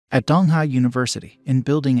At Donghai University, in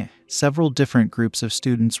Building A, several different groups of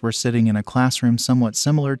students were sitting in a classroom somewhat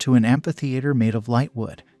similar to an amphitheater made of light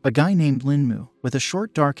wood. A guy named Lin Mu, with a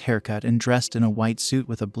short dark haircut and dressed in a white suit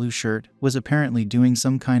with a blue shirt, was apparently doing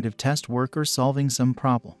some kind of test work or solving some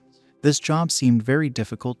problem. This job seemed very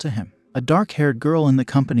difficult to him. A dark-haired girl in the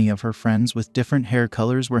company of her friends with different hair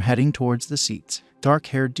colors were heading towards the seats.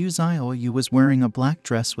 Dark-haired Du Xiaoyu was wearing a black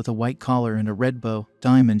dress with a white collar and a red bow,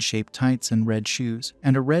 diamond-shaped tights and red shoes,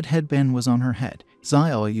 and a red headband was on her head.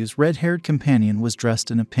 Xiaoyu's red-haired companion was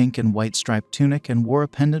dressed in a pink and white striped tunic and wore a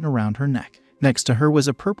pendant around her neck. Next to her was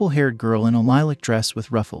a purple-haired girl in a lilac dress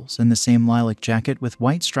with ruffles and the same lilac jacket with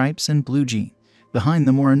white stripes and blue jeans. Behind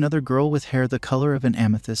them were another girl with hair the color of an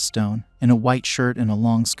amethyst stone, in a white shirt and a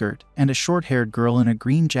long skirt, and a short-haired girl in a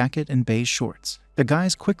green jacket and beige shorts. The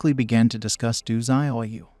guys quickly began to discuss Du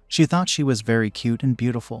Xiaoyu. She thought she was very cute and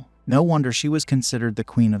beautiful. No wonder she was considered the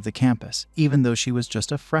queen of the campus, even though she was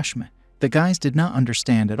just a freshman. The guys did not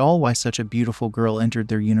understand at all why such a beautiful girl entered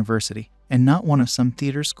their university, and not one of some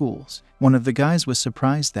theater schools. One of the guys was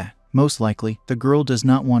surprised that, most likely, the girl does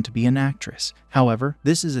not want to be an actress. However,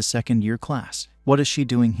 this is a second-year class. What is she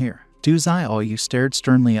doing here? Du Xiaoyu stared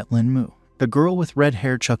sternly at Lin Mu. The girl with red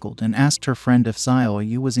hair chuckled and asked her friend if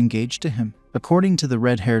Xiaoyu was engaged to him. According to the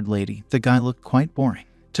red-haired lady, the guy looked quite boring.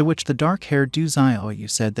 To which the dark-haired Du Xiaoyu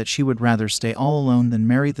said that she would rather stay all alone than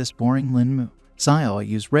marry this boring Lin Mu.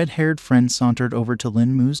 Xiaoyu's red-haired friend sauntered over to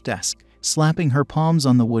Lin Mu's desk, slapping her palms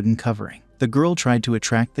on the wooden covering. The girl tried to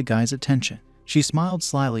attract the guy's attention. She smiled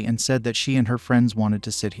slyly and said that she and her friends wanted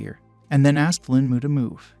to sit here, and then asked Lin Mu to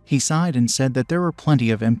move. He sighed and said that there were plenty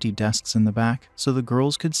of empty desks in the back, so the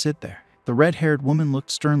girls could sit there. The red-haired woman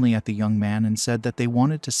looked sternly at the young man and said that they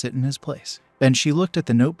wanted to sit in his place. Then she looked at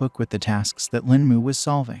the notebook with the tasks that Lin Mu was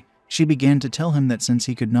solving. She began to tell him that since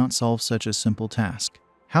he could not solve such a simple task,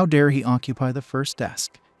 how dare he occupy the first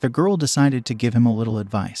desk? The girl decided to give him a little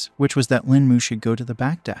advice, which was that Lin Mu should go to the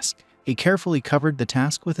back desk. He carefully covered the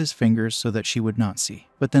task with his fingers so that she would not see.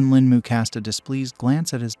 But then Lin Mu cast a displeased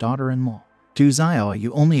glance at his daughter-in-law. Du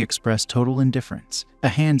Xiaoyu only expressed total indifference. A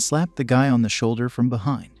hand slapped the guy on the shoulder from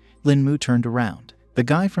behind. Lin Mu turned around. The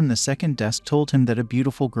guy from the second desk told him that a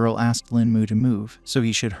beautiful girl asked Lin Mu to move, so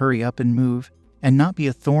he should hurry up and move, and not be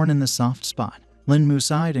a thorn in the soft spot. Lin Mu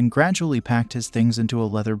sighed and gradually packed his things into a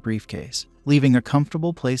leather briefcase, leaving a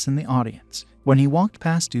comfortable place in the audience. When he walked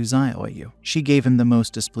past Du Xiaoyu, she gave him the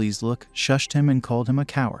most displeased look, shushed him and called him a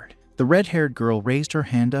coward. The red-haired girl raised her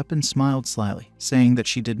hand up and smiled slyly, saying that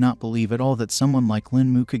she did not believe at all that someone like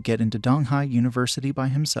Lin Mu could get into Donghai University by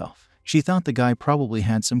himself. She thought the guy probably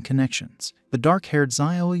had some connections. The dark-haired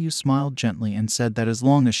Xiaoyu smiled gently and said that as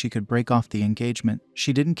long as she could break off the engagement,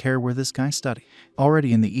 she didn't care where this guy studied.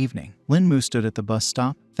 Already in the evening, Lin Mu stood at the bus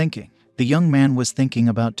stop, thinking. The young man was thinking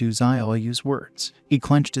about Du Xiaoyu's words. He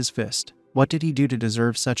clenched his fist. What did he do to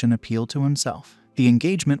deserve such an appeal to himself? The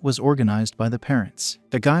engagement was organized by the parents.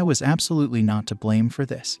 The guy was absolutely not to blame for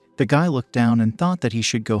this. The guy looked down and thought that he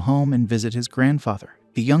should go home and visit his grandfather.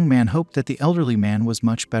 The young man hoped that the elderly man was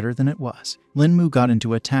much better than it was. Lin Mu got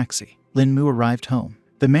into a taxi. Lin Mu arrived home.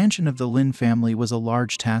 The mansion of the Lin family was a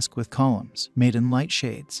large task with columns, made in light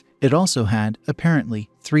shades. It also had, apparently,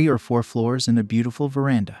 3 or 4 floors and a beautiful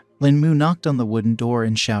veranda. Lin Mu knocked on the wooden door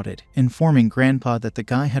and shouted, informing Grandpa that the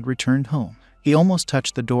guy had returned home. He almost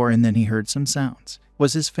touched the door and then he heard some sounds.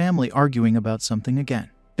 Was his family arguing about something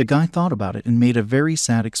again? The guy thought about it and made a very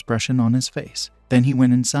sad expression on his face. Then he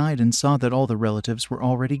went inside and saw that all the relatives were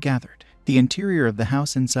already gathered. The interior of the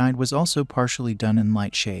house inside was also partially done in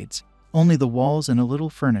light shades. Only the walls and a little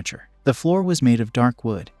furniture. The floor was made of dark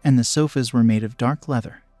wood, and the sofas were made of dark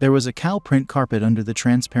leather. There was a cow print carpet under the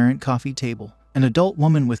transparent coffee table. An adult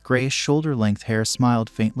woman with grayish shoulder-length hair smiled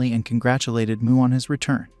faintly and congratulated Mu on his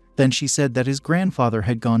return. Then she said that his grandfather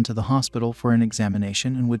had gone to the hospital for an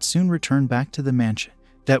examination and would soon return back to the mansion.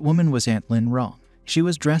 That woman was Aunt Lin Rong. She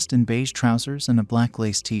was dressed in beige trousers and a black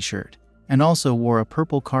lace t-shirt, and also wore a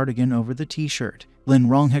purple cardigan over the t-shirt. Lin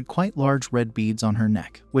Rong had quite large red beads on her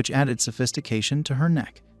neck, which added sophistication to her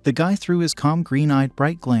neck. The guy threw his calm green-eyed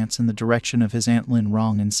bright glance in the direction of his Aunt Lin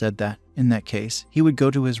Rong and said that, in that case, he would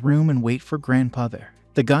go to his room and wait for Grandpa there.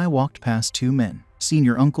 The guy walked past 2 men.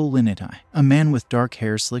 Senior Uncle Linitai, a man with dark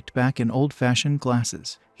hair slicked back and old-fashioned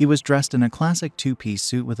glasses. He was dressed in a classic 2-piece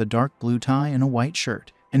suit with a dark blue tie and a white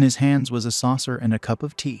shirt. In his hands was a saucer and a cup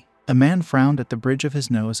of tea. A man frowned at the bridge of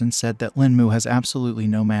his nose and said that Lin Mu has absolutely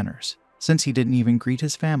no manners, since he didn't even greet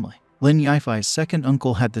his family. Lin Yifei's second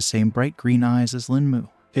uncle had the same bright green eyes as Lin Mu.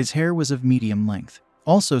 His hair was of medium length,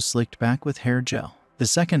 also slicked back with hair gel. The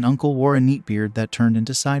second uncle wore a neat beard that turned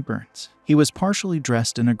into sideburns. He was partially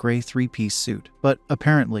dressed in a gray three-piece suit, but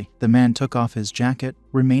apparently the man took off his jacket,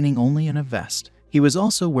 remaining only in a vest. He was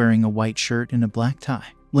also wearing a white shirt and a black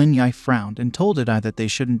tie. Lin Yai frowned and told Edai that they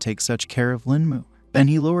shouldn't take such care of Lin Mu. Then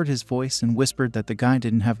he lowered his voice and whispered that the guy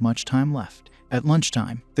didn't have much time left. At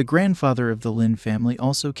lunchtime, the grandfather of the Lin family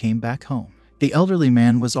also came back home. The elderly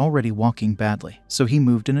man was already walking badly, so he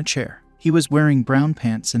moved in a chair. He was wearing brown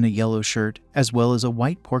pants and a yellow shirt, as well as a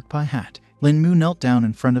white pork pie hat. Lin Mu knelt down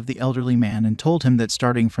in front of the elderly man and told him that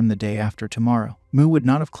starting from the day after tomorrow, Mu would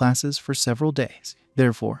not have classes for several days.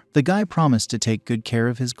 Therefore, the guy promised to take good care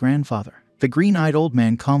of his grandfather. The green-eyed old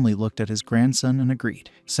man calmly looked at his grandson and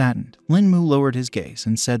agreed. Saddened, Lin Mu lowered his gaze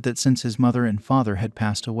and said that since his mother and father had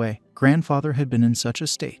passed away, grandfather had been in such a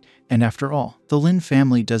state. And after all, the Lin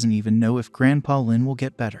family doesn't even know if Grandpa Lin will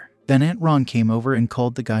get better. Then Aunt Ron came over and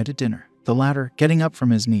called the guy to dinner. The latter, getting up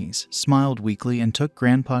from his knees, smiled weakly and took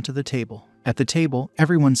Grandpa to the table. At the table,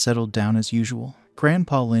 everyone settled down as usual.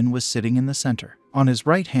 Grandpa Lin was sitting in the center. On his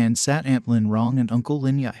right hand sat Aunt Lin Rong and Uncle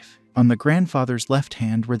Lin Yaif. On the grandfather's left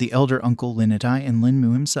hand were the elder Uncle Lin Edai and Lin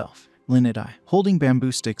Mu himself. Lin Edai, holding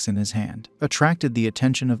bamboo sticks in his hand, attracted the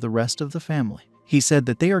attention of the rest of the family. He said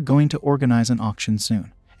that they are going to organize an auction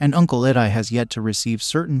soon, and Uncle Edai has yet to receive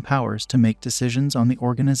certain powers to make decisions on the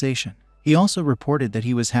organization. He also reported that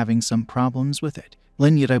he was having some problems with it.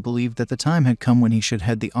 Lin Yai believed that the time had come when he should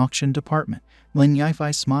head the auction department. Lin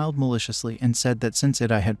Yai smiled maliciously and said that since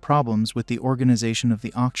Edai had problems with the organization of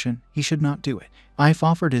the auction, he should not do it. Yai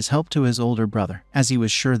offered his help to his older brother, as he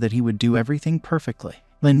was sure that he would do everything perfectly.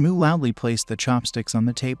 Lin Mu loudly placed the chopsticks on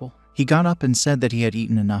the table. He got up and said that he had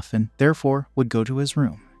eaten enough and, therefore, would go to his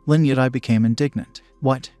room. Lin Yai became indignant.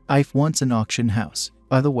 What? Yai wants an auction house.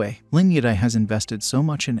 By the way, Lin Yai has invested so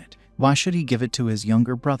much in it. Why should he give it to his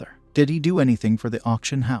younger brother? Did he do anything for the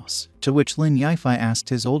auction house? To which Lin Yai asked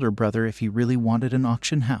his older brother if he really wanted an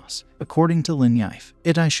auction house. According to Lin Yai,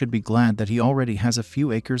 Edai should be glad that he already has a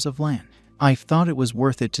few acres of land. I thought it was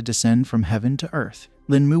worth it to descend from heaven to earth.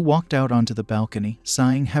 Lin Mu walked out onto the balcony,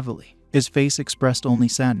 sighing heavily. His face expressed only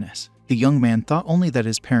sadness. The young man thought only that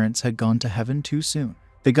his parents had gone to heaven too soon.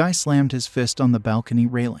 The guy slammed his fist on the balcony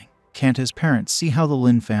railing. Can't his parents see how the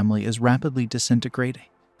Lin family is rapidly disintegrating?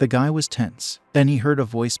 The guy was tense. Then he heard a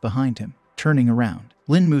voice behind him. Turning around,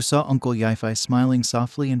 Lin Mu saw Uncle Yai smiling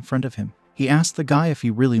softly in front of him. He asked the guy if he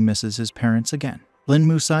really misses his parents again. Lin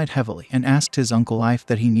Mu sighed heavily and asked his Uncle Yai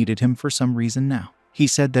that he needed him for some reason now. He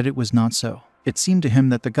said that it was not so. It seemed to him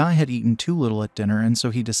that the guy had eaten too little at dinner, and so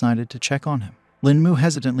he decided to check on him. Lin Mu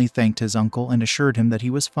hesitantly thanked his uncle and assured him that he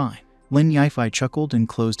was fine. Lin Yai chuckled and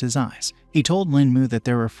closed his eyes. He told Lin Mu that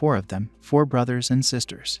there were 4 of them, 4 brothers and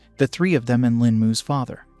sisters, the 3 of them and Lin Mu's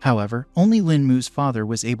father. However, only Lin Mu's father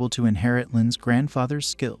was able to inherit Lin's grandfather's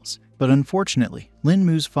skills. But unfortunately, Lin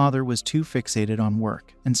Mu's father was too fixated on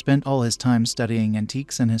work and spent all his time studying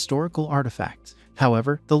antiques and historical artifacts.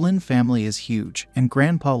 However, the Lin family is huge, and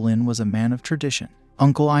Grandpa Lin was a man of tradition.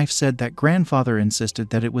 Uncle Yai said that grandfather insisted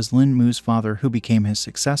that it was Lin Mu's father who became his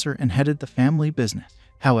successor and headed the family business.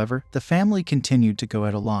 However, the family continued to go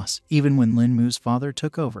at a loss, even when Lin Mu's father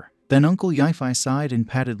took over. Then Uncle Yai sighed and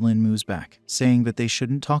patted Lin Mu's back, saying that they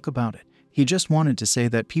shouldn't talk about it. He just wanted to say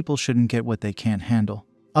that people shouldn't get what they can't handle.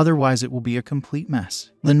 Otherwise it will be a complete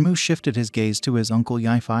mess. Lin Mu shifted his gaze to his Uncle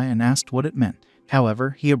Yai and asked what it meant.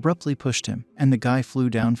 However, he abruptly pushed him, and the guy flew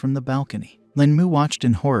down from the balcony. Lin Mu watched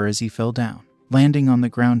in horror as he fell down. Landing on the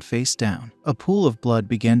ground face down, a pool of blood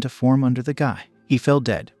began to form under the guy. He fell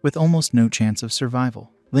dead, with almost no chance of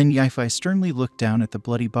survival. Lin Yai sternly looked down at the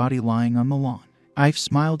bloody body lying on the lawn. Yai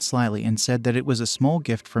smiled slyly and said that it was a small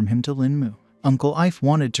gift from him to Lin Mu. Uncle Yai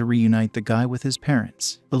wanted to reunite the guy with his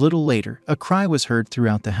parents. A little later, a cry was heard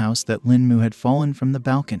throughout the house that Lin Mu had fallen from the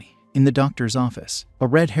balcony. In the doctor's office, a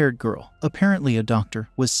red-haired girl, apparently a doctor,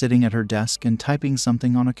 was sitting at her desk and typing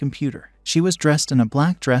something on a computer. She was dressed in a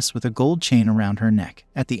black dress with a gold chain around her neck,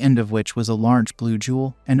 at the end of which was a large blue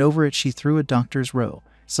jewel, and over it she threw a doctor's robe.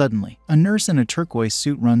 Suddenly, a nurse in a turquoise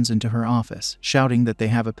suit runs into her office, shouting that they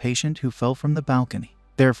have a patient who fell from the balcony.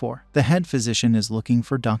 Therefore, the head physician is looking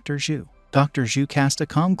for Dr. Zhu. Dr. Zhu cast a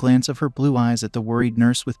calm glance of her blue eyes at the worried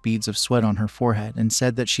nurse with beads of sweat on her forehead and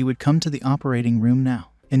said that she would come to the operating room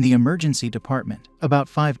now. In the emergency department, about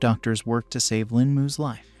 5 doctors worked to save Lin Mu's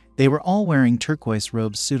life. They were all wearing turquoise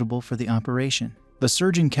robes suitable for the operation. The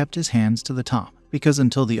surgeon kept his hands to the top, because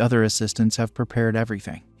until the other assistants have prepared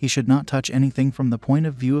everything, he should not touch anything from the point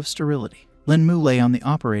of view of sterility. Lin Mu lay on the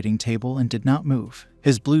operating table and did not move.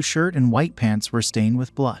 His blue shirt and white pants were stained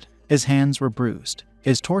with blood. His hands were bruised.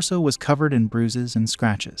 His torso was covered in bruises and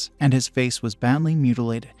scratches, and his face was badly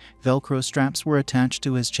mutilated. Velcro straps were attached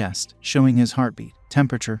to his chest, showing his heartbeat,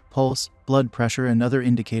 temperature, pulse, blood pressure, and other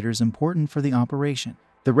indicators important for the operation.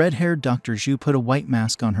 The red-haired Dr. Zhu put a white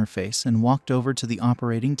mask on her face and walked over to the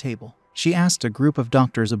operating table. She asked a group of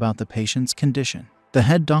doctors about the patient's condition. The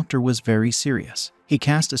head doctor was very serious. He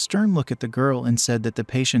cast a stern look at the girl and said that the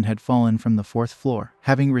patient had fallen from the 4th floor,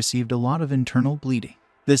 having received a lot of internal bleeding.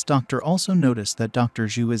 This doctor also noticed that Dr.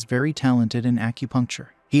 Zhu is very talented in acupuncture.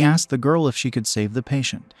 He asked the girl if she could save the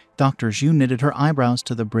patient. Dr. Zhu knitted her eyebrows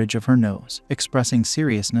to the bridge of her nose, expressing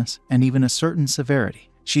seriousness and even a certain severity.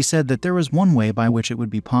 She said that there was one way by which it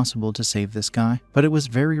would be possible to save this guy, but it was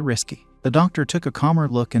very risky. The doctor took a calmer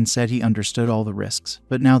look and said he understood all the risks,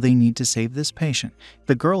 but now they need to save this patient.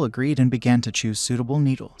 The girl agreed and began to choose suitable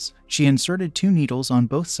needles. She inserted 2 needles on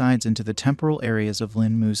both sides into the temporal areas of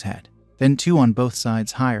Lin Mu's head, then 2 on both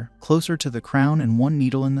sides higher, closer to the crown, and 1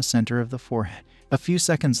 needle in the center of the forehead. A few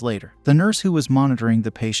seconds later, the nurse who was monitoring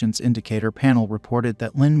the patient's indicator panel reported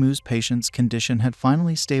that Lin Mu's patient's condition had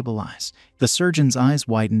finally stabilized. The surgeon's eyes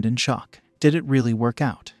widened in shock. Did it really work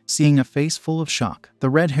out? Seeing a face full of shock, the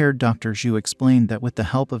red-haired Dr. Zhu explained that with the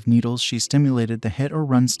help of needles she stimulated the hit or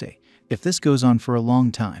run state. If this goes on for a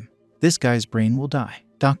long time, this guy's brain will die.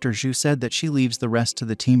 Dr. Zhu said that she leaves the rest to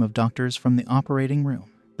the team of doctors from the operating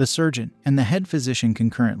room. The surgeon and the head physician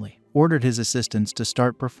concurrently ordered his assistants to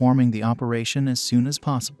start performing the operation as soon as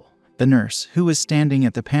possible. The nurse, who was standing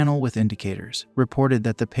at the panel with indicators, reported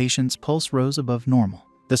that the patient's pulse rose above normal.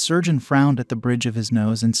 The surgeon frowned at the bridge of his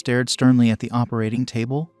nose and stared sternly at the operating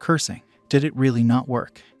table, cursing. Did it really not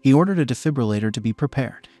work? He ordered a defibrillator to be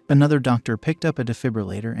prepared. Another doctor picked up a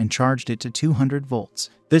defibrillator and charged it to 200 volts.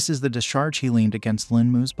 This is the discharge. He leaned against Lin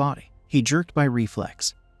Mu's body. He jerked by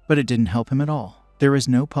reflex, but it didn't help him at all. There is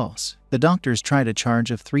no pulse. The doctors tried a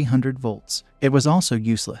charge of 300 volts. It was also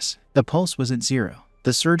useless. The pulse was at 0.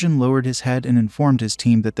 The surgeon lowered his head and informed his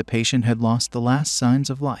team that the patient had lost the last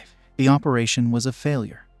signs of life. The operation was a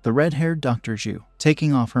failure. The red-haired Dr. Zhu,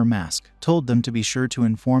 taking off her mask, told them to be sure to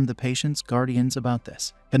inform the patient's guardians about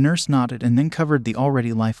this. The nurse nodded and then covered the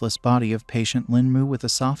already lifeless body of patient Lin Mu with a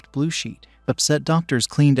soft blue sheet. Upset doctors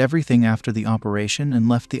cleaned everything after the operation and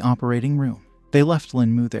left the operating room. They left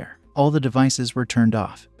Lin Mu there. All the devices were turned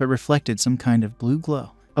off, but reflected some kind of blue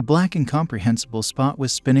glow. A black incomprehensible spot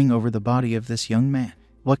was spinning over the body of this young man.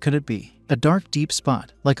 What could it be? A dark, deep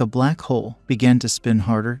spot, like a black hole, began to spin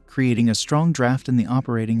harder, creating a strong draft in the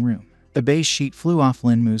operating room. The beige sheet flew off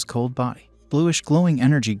Lin Mu's cold body. Bluish glowing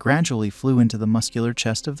energy gradually flew into the muscular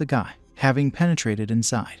chest of the guy. Having penetrated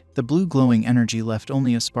inside, the blue glowing energy left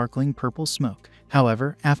only a sparkling purple smoke.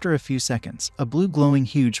 However, after a few seconds, a blue glowing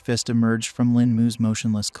huge fist emerged from Lin Mu's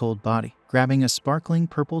motionless cold body, grabbing a sparkling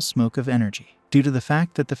purple smoke of energy. Due to the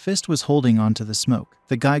fact that the fist was holding onto the smoke,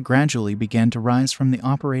 the guy gradually began to rise from the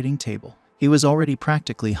operating table. He was already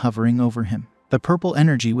practically hovering over him. The purple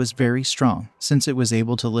energy was very strong, since it was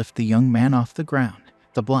able to lift the young man off the ground.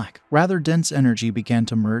 The black, rather dense energy began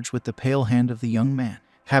to merge with the pale hand of the young man.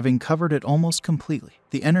 Having covered it almost completely,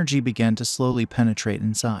 the energy began to slowly penetrate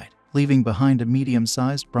inside, leaving behind a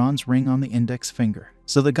medium-sized bronze ring on the index finger.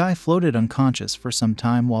 So the guy floated unconscious for some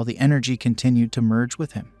time while the energy continued to merge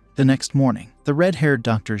with him. The next morning, the red-haired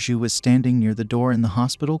Dr. Zhu was standing near the door in the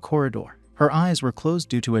hospital corridor. Her eyes were closed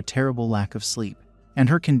due to a terrible lack of sleep, and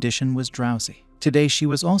her condition was drowsy. Today she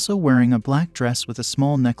was also wearing a black dress with a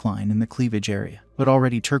small neckline in the cleavage area, but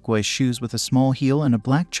already turquoise shoes with a small heel and a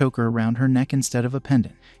black choker around her neck instead of a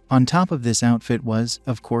pendant. On top of this outfit was,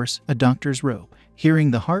 of course, a doctor's robe.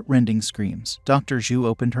 Hearing the heart-rending screams, Dr. Zhu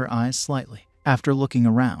opened her eyes slightly. After looking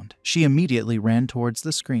around, she immediately ran towards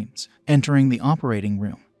the screams. Entering the operating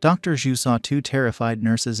room, Dr. Zhu saw 2 terrified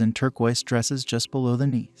nurses in turquoise dresses just below the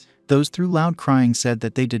knees. Those through loud crying said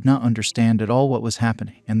that they did not understand at all what was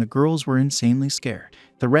happening, and the girls were insanely scared.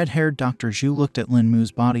 The red-haired Dr. Zhu looked at Lin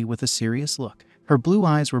Mu's body with a serious look. Her blue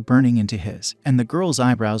eyes were burning into his, and the girl's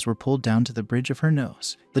eyebrows were pulled down to the bridge of her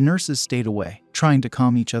nose. The nurses stayed away, trying to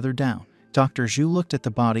calm each other down. Dr. Zhu looked at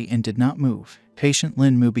the body and did not move. Patient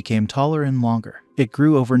Lin Mu became taller and longer. It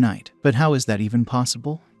grew overnight, but how is that even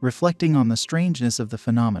possible? Reflecting on the strangeness of the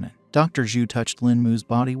phenomenon, Dr. Zhu touched Lin Mu's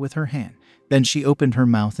body with her hand. Then she opened her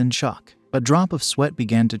mouth in shock. A drop of sweat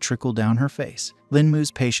began to trickle down her face. Lin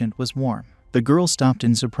Mu's patient was warm. The girl stopped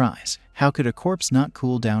in surprise. How could a corpse not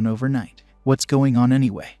cool down overnight? What's going on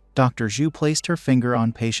anyway? Dr. Zhu placed her finger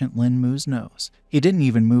on patient Lin Mu's nose. He didn't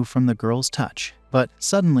even move from the girl's touch. But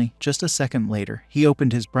suddenly, just a second later, he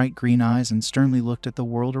opened his bright green eyes and sternly looked at the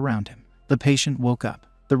world around him. The patient woke up.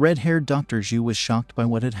 The red-haired Dr. Zhu was shocked by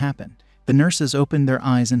what had happened. The nurses opened their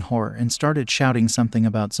eyes in horror and started shouting something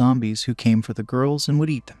about zombies who came for the girls and would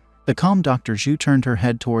eat them. The calm Dr. Zhu turned her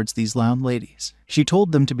head towards these loud ladies. She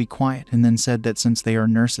told them to be quiet and then said that since they are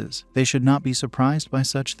nurses, they should not be surprised by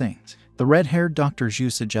such things. The red-haired Dr. Zhu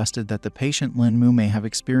suggested that the patient Lin Mu may have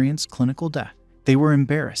experienced clinical death. They were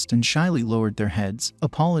embarrassed and shyly lowered their heads,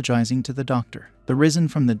 apologizing to the doctor. The risen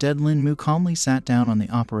from the dead Lin Mu calmly sat down on the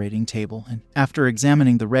operating table and, after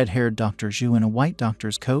examining the red-haired Dr. Zhu in a white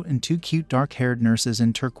doctor's coat and two cute dark-haired nurses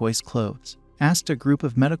in turquoise clothes, asked a group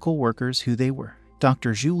of medical workers who they were.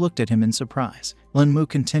 Dr. Zhu looked at him in surprise. Lin Mu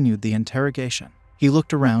continued the interrogation. He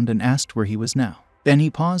looked around and asked where he was now. Then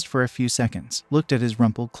he paused for a few seconds, looked at his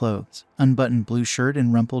rumpled clothes, unbuttoned blue shirt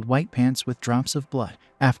and rumpled white pants with drops of blood.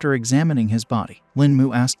 After examining his body, Lin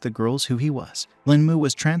Mu asked the girls who he was. Lin Mu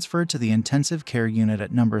was transferred to the intensive care unit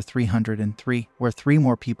at number 303, where 3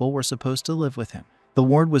 more people were supposed to live with him. The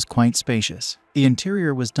ward was quite spacious. The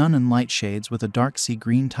interior was done in light shades with a dark sea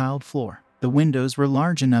green tiled floor. The windows were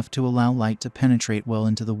large enough to allow light to penetrate well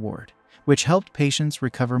into the ward, which helped patients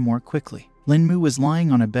recover more quickly. Lin Mu was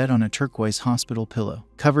lying on a bed on a turquoise hospital pillow,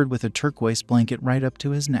 covered with a turquoise blanket right up to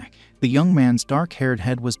his neck. The young man's dark-haired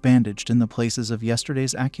head was bandaged in the places of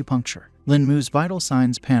yesterday's acupuncture. Lin Mu's vital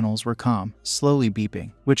signs panels were calm, slowly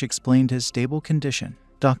beeping, which explained his stable condition.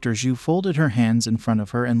 Dr. Zhu folded her hands in front of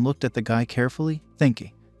her and looked at the guy carefully,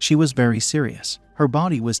 thinking. She was very serious. Her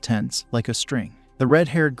body was tense, like a string. The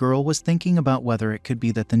red-haired girl was thinking about whether it could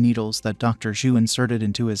be that the needles that Dr. Zhu inserted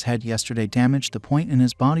into his head yesterday damaged the point in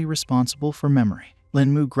his body responsible for memory.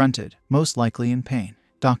 Lin Mu grunted, most likely in pain.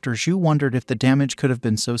 Dr. Zhu wondered if the damage could have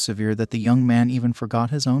been so severe that the young man even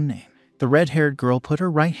forgot his own name. The red-haired girl put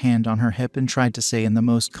her right hand on her hip and tried to say in the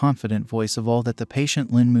most confident voice of all that the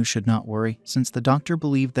patient Lin Mu should not worry, since the doctor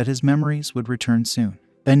believed that his memories would return soon.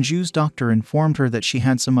 Then Zhu's doctor informed her that she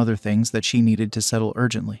had some other things that she needed to settle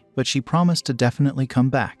urgently, but she promised to definitely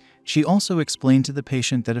come back. She also explained to the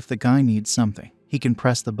patient that if the guy needs something, he can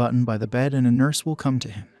press the button by the bed and a nurse will come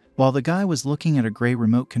to him. While the guy was looking at a gray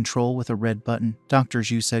remote control with a red button, Dr.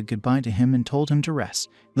 Zhu said goodbye to him and told him to rest.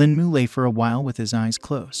 Lin Mu lay for a while with his eyes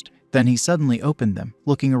closed. Then he suddenly opened them,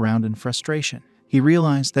 looking around in frustration. He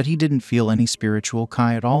realized that he didn't feel any spiritual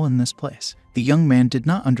chi at all in this place. The young man did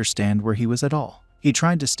not understand where he was at all. He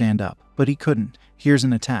tried to stand up, but he couldn't. Here's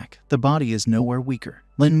an attack. The body is nowhere weaker.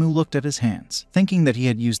 Lin Mu looked at his hands, thinking that he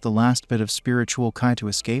had used the last bit of spiritual chi to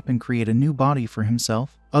escape and create a new body for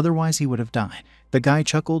himself, otherwise he would have died. The guy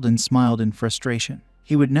chuckled and smiled in frustration.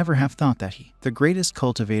 He would never have thought that he, the greatest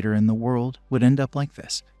cultivator in the world, would end up like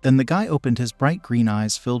this. Then the guy opened his bright green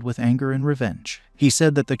eyes filled with anger and revenge. He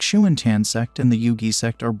said that the Xuantan sect and the Yugi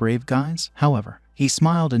sect are brave guys, however. He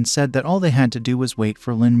smiled and said that all they had to do was wait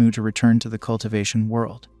for Lin Mu to return to the cultivation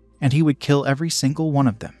world, and he would kill every single one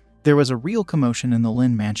of them. There was a real commotion in the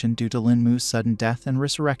Lin mansion due to Lin Mu's sudden death and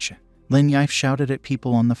resurrection. Lin Yife shouted at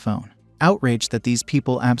people on the phone, outraged that these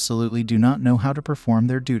people absolutely do not know how to perform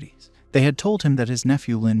their duties. They had told him that his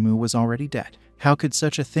nephew Lin Mu was already dead. How could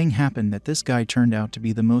such a thing happen that this guy turned out to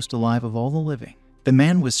be the most alive of all the living? The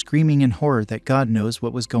man was screaming in horror that God knows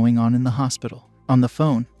what was going on in the hospital. On the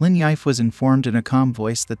phone, Lin Yife was informed in a calm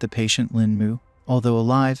voice that the patient Lin Mu, although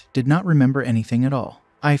alive, did not remember anything at all.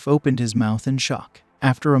 Yife opened his mouth in shock.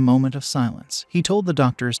 After a moment of silence, he told the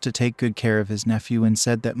doctors to take good care of his nephew and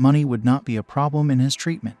said that money would not be a problem in his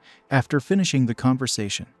treatment. After finishing the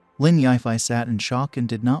conversation, Lin Yife sat in shock and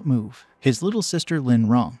did not move. His little sister Lin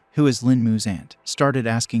Rong, who is Lin Mu's aunt, started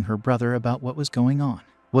asking her brother about what was going on.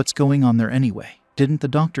 What's going on there anyway? Didn't the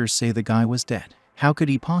doctors say the guy was dead? How could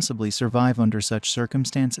he possibly survive under such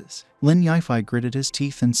circumstances? Lin Yife gritted his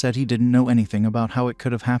teeth and said he didn't know anything about how it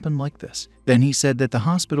could have happened like this. Then he said that the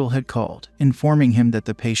hospital had called, informing him that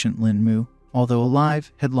the patient Lin Mu, although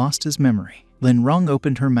alive, had lost his memory. Lin Rong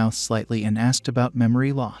opened her mouth slightly and asked about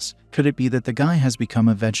memory loss. Could it be that the guy has become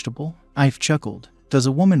a vegetable? Yife chuckled. Does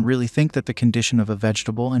a woman really think that the condition of a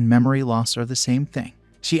vegetable and memory loss are the same thing?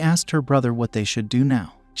 She asked her brother what they should do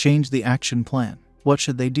now. Change the action plan. What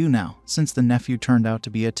should they do now, since the nephew turned out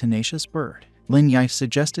to be a tenacious bird? Lin Yife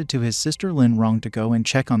suggested to his sister Lin Rong to go and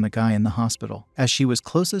check on the guy in the hospital, as she was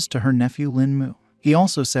closest to her nephew Lin Mu. He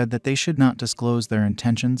also said that they should not disclose their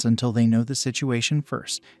intentions until they know the situation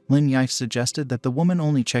first. Lin Yife suggested that the woman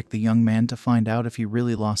only check the young man to find out if he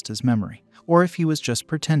really lost his memory, or if he was just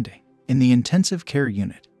pretending. In the intensive care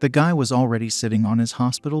unit, the guy was already sitting on his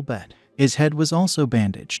hospital bed. His head was also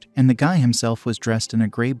bandaged, and the guy himself was dressed in a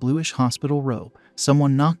gray-bluish hospital robe.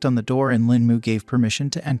 Someone knocked on the door and Lin Mu gave permission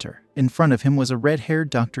to enter. In front of him was a red-haired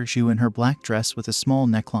Dr. Zhu in her black dress with a small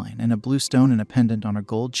neckline and a blue stone and a pendant on a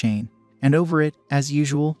gold chain, and over it, as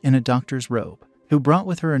usual, in a doctor's robe. who brought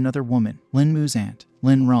with her another woman, Lin Mu's aunt,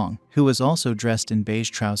 Lin Rong, who was also dressed in beige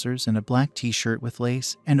trousers and a black t-shirt with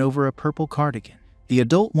lace and over a purple cardigan. The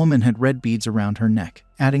adult woman had red beads around her neck,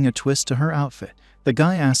 adding a twist to her outfit. The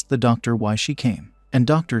guy asked the doctor why she came, and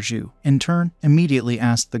Dr. Zhu, in turn, immediately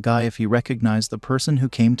asked the guy if he recognized the person who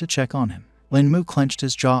came to check on him. Lin Mu clenched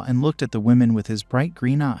his jaw and looked at the women with his bright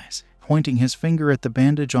green eyes, pointing his finger at the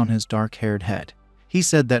bandage on his dark-haired head. He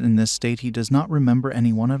said that in this state he does not remember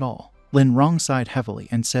anyone at all. Lin Rong sighed heavily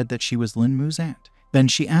and said that she was Lin Mu's aunt. Then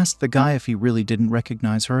she asked the guy if he really didn't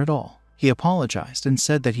recognize her at all. He apologized and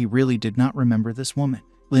said that he really did not remember this woman.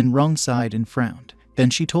 Lin Rong sighed and frowned. Then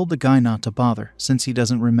she told the guy not to bother, since he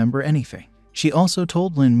doesn't remember anything. She also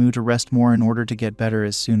told Lin Mu to rest more in order to get better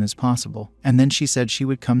as soon as possible, and then she said she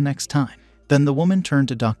would come next time. Then the woman turned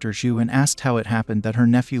to Dr. Zhu and asked how it happened that her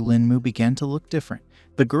nephew Lin Mu began to look different.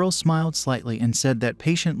 The girl smiled slightly and said that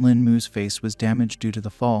patient Lin Mu's face was damaged due to the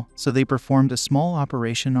fall, so they performed a small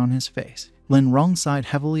operation on his face. Lin Rong sighed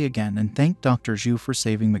heavily again and thanked Dr. Zhu for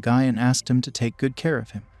saving the guy and asked him to take good care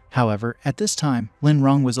of him. However, at this time, Lin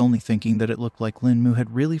Rong was only thinking that it looked like Lin Mu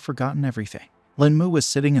had really forgotten everything. Lin Mu was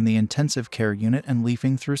sitting in the intensive care unit and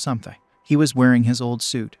leafing through something. He was wearing his old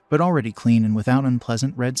suit, but already clean and without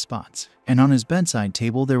unpleasant red spots. And on his bedside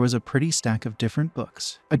table there was a pretty stack of different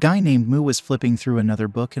books. A guy named Mu was flipping through another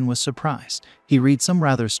book and was surprised. He read some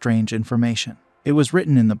rather strange information. It was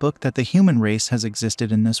written in the book that the human race has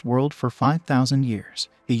existed in this world for 5,000 years.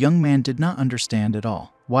 The young man did not understand at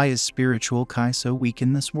all. Why is spiritual Kai so weak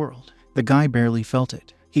in this world? The guy barely felt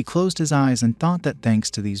it. He closed his eyes and thought that thanks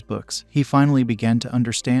to these books, he finally began to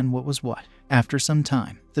understand what was what. After some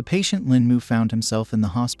time, the patient Lin Mu found himself in the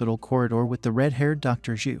hospital corridor with the red-haired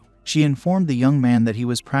Dr. Zhu. She informed the young man that he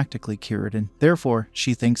was practically cured and, therefore,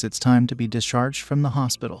 she thinks it's time to be discharged from the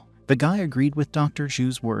hospital. The guy agreed with Dr.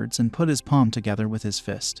 Zhu's words and put his palm together with his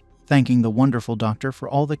fist, thanking the wonderful doctor for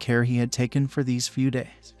all the care he had taken for these few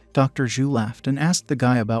days. Dr. Zhu laughed and asked the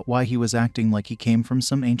guy about why he was acting like he came from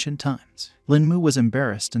some ancient times. Lin Mu was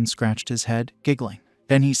embarrassed and scratched his head, giggling.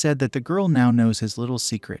 Then he said that the girl now knows his little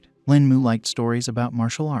secret. Lin Mu liked stories about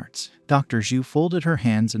martial arts. Dr. Zhu folded her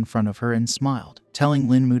hands in front of her and smiled, telling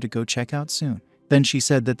Lin Mu to go check out soon. Then she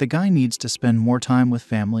said that the guy needs to spend more time with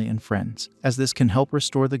family and friends, as this can help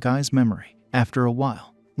restore the guy's memory. After a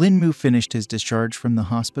while, Lin Mu finished his discharge from the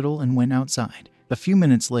hospital and went outside. A few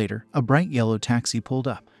minutes later, a bright yellow taxi pulled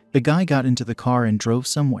up. The guy got into the car and drove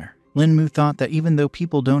somewhere. Lin Mu thought that even though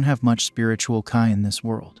people don't have much spiritual Kai in this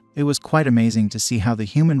world, it was quite amazing to see how the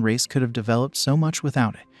human race could have developed so much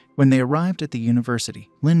without it. When they arrived at the university,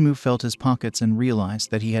 Lin Mu felt his pockets and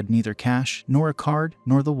realized that he had neither cash, nor a card,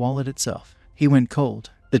 nor the wallet itself. He went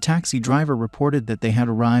cold. The taxi driver reported that they had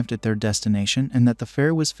arrived at their destination and that the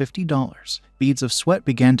fare was $50. Beads of sweat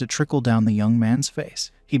began to trickle down the young man's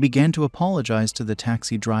face. He began to apologize to the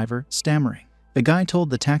taxi driver, stammering. The guy told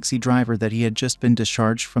the taxi driver that he had just been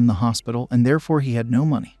discharged from the hospital and therefore he had no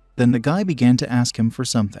money. Then the guy began to ask him for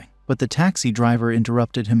something, but the taxi driver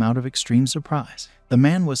interrupted him out of extreme surprise. The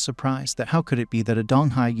man was surprised that how could it be that a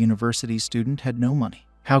Donghai University student had no money?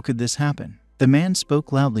 How could this happen? The man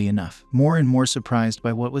spoke loudly enough, more and more surprised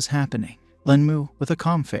by what was happening. Lin Mu, with a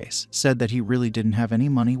calm face, said that he really didn't have any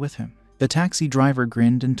money with him. The taxi driver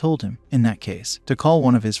grinned and told him, in that case, to call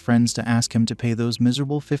one of his friends to ask him to pay those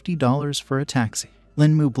miserable $50 for a taxi.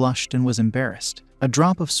 Lin Mu blushed and was embarrassed. A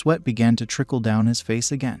drop of sweat began to trickle down his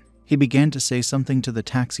face again. He began to say something to the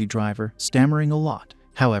taxi driver, stammering a lot.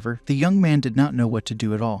 However, the young man did not know what to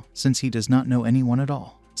do at all, since he does not know anyone at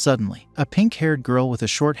all. Suddenly, a pink-haired girl with a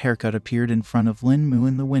short haircut appeared in front of Lin Mu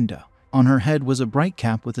in the window. On her head was a bright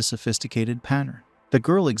cap with a sophisticated pattern. The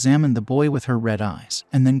girl examined the boy with her red eyes,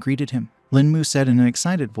 and then greeted him. Lin Mu said in an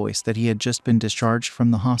excited voice that he had just been discharged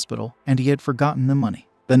from the hospital, and he had forgotten the money.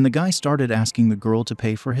 Then the guy started asking the girl to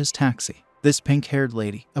pay for his taxi. This pink-haired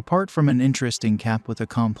lady, apart from an interesting cap with a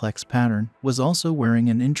complex pattern, was also wearing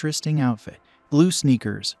an interesting outfit. Blue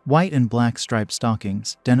sneakers, white and black striped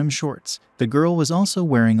stockings, denim shorts. The girl was also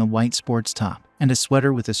wearing a white sports top, and a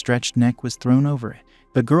sweater with a stretched neck was thrown over it.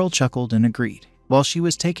 The girl chuckled and agreed. While she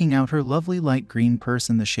was taking out her lovely light green purse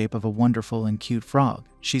in the shape of a wonderful and cute frog,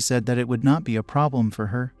 she said that it would not be a problem for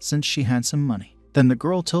her since she had some money. Then the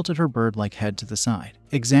girl tilted her bird-like head to the side,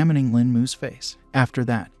 examining Lin Mu's face. After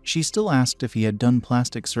that, she still asked if he had done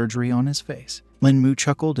plastic surgery on his face. Lin Mu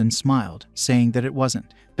chuckled and smiled, saying that it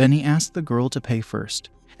wasn't. Then he asked the girl to pay first,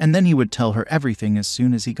 and then he would tell her everything as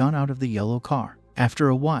soon as he got out of the yellow car. After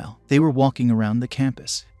a while, they were walking around the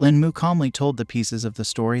campus. Lin Mu calmly told the pieces of the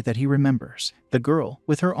story that he remembers. The girl,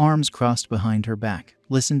 with her arms crossed behind her back,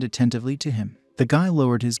 listened attentively to him. The guy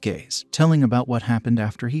lowered his gaze, telling about what happened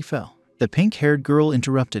after he fell. The pink-haired girl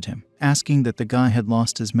interrupted him, asking that the guy had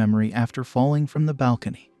lost his memory after falling from the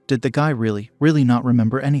balcony. Did the guy really not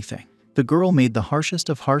remember anything? The girl made the harshest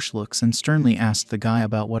of harsh looks and sternly asked the guy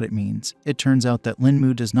about what it means. It turns out that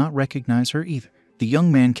Linmu does not recognize her either. The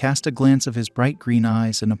young man cast a glance of his bright green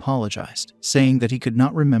eyes and apologized, saying that he could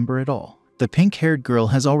not remember at all. The pink-haired girl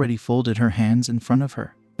has already folded her hands in front of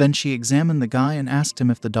her. Then she examined the guy and asked him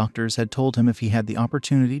if the doctors had told him if he had the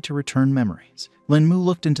opportunity to return memories. Linmu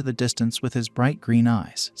looked into the distance with his bright green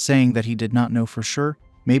eyes, saying that he did not know for sure.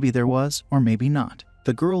 Maybe there was, or maybe not.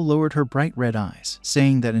 The girl lowered her bright red eyes,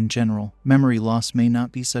 saying that in general, memory loss may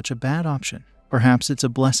not be such a bad option. Perhaps it's a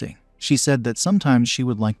blessing. She said that sometimes she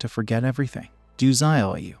would like to forget everything. Du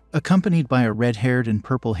Xiaoyu, accompanied by a red-haired and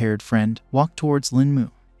purple-haired friend, walked towards Linmu.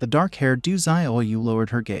 The dark-haired Du Xiaoyu lowered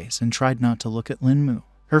her gaze and tried not to look at Linmu.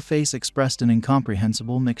 Her face expressed an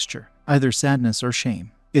incomprehensible mixture. Either sadness or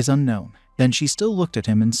shame is unknown. Then she still looked at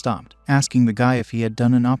him and stopped, asking the guy if he had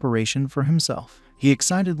done an operation for himself. He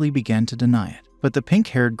excitedly began to deny it, but the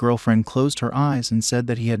pink-haired girlfriend closed her eyes and said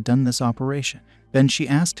that he had done this operation. Then she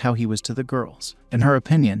asked how he was to the girls. In her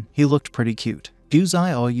opinion, he looked pretty cute. Du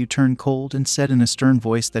Xiaoyu turned cold and said in a stern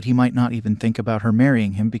voice that he might not even think about her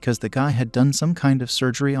marrying him because the guy had done some kind of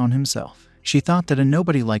surgery on himself. She thought that a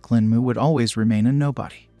nobody like Linmu would always remain a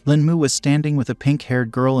nobody. Linmu was standing with a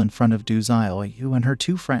pink-haired girl in front of Du Xiaoyu and her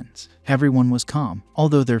two friends. Everyone was calm,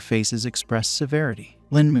 although their faces expressed severity.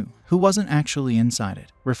 Linmu, who wasn't actually inside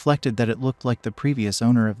it, reflected that it looked like the previous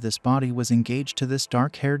owner of this body was engaged to this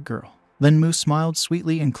dark-haired girl. Linmu smiled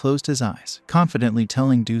sweetly and closed his eyes, confidently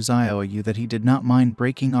telling Du Xiaoyu that he did not mind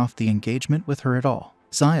breaking off the engagement with her at all.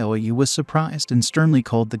 Xiaoyu was surprised and sternly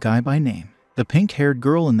called the guy by name. The pink-haired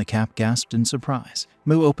girl in the cap gasped in surprise.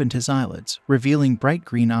 Mu opened his eyelids, revealing bright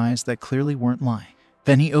green eyes that clearly weren't lying.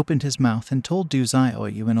 Then he opened his mouth and told Du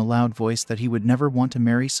Xiaoyu in a loud voice that he would never want to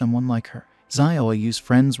marry someone like her. Xiaoyu's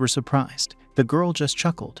friends were surprised. The girl just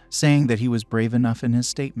chuckled, saying that he was brave enough in his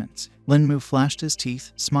statements. Linmu flashed his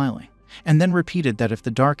teeth, smiling, and then repeated that if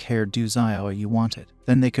the dark-haired Du Xiaoyu wanted,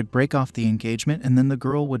 then they could break off the engagement and then the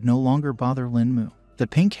girl would no longer bother Linmu. The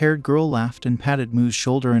pink-haired girl laughed and patted Mu's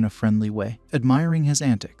shoulder in a friendly way, admiring his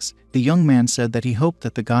antics. The young man said that he hoped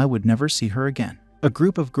that the guy would never see her again. A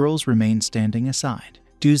group of girls remained standing aside.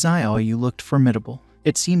 Du Xiaoyu looked formidable.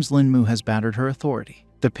 It seems Linmu has battered her authority.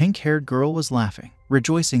 The pink-haired girl was laughing,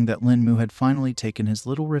 rejoicing that Linmu had finally taken his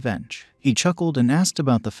little revenge. He chuckled and asked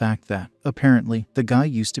about the fact that, apparently, the guy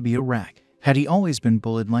used to be a rag. Had he always been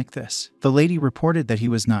bullied like this? The lady reported that he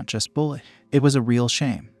was not just bullied. It was a real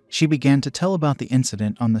shame. She began to tell about the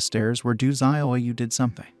incident on the stairs where Du Xiaoyu did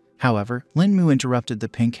something. However, Linmu interrupted the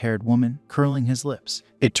pink-haired woman, curling his lips.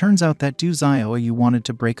 It turns out that Du Xiaoyu wanted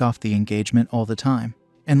to break off the engagement all the time,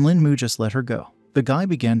 and Linmu just let her go. The guy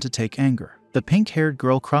began to take anger. The pink-haired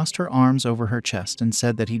girl crossed her arms over her chest and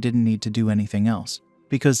said that he didn't need to do anything else,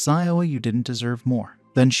 because Xiaoyu didn't deserve more.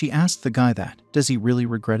 Then she asked the guy that, does he really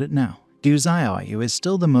regret it now? Du Xiaoyu is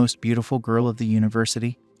still the most beautiful girl of the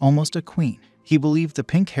university, almost a queen. He believed the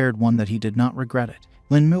pink-haired one that he did not regret it.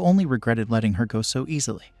 Linmu only regretted letting her go so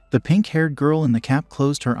easily. The pink-haired girl in the cap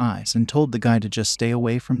closed her eyes and told the guy to just stay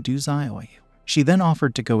away from Du Xiaoyu. She then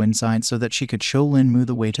offered to go inside so that she could show Linmu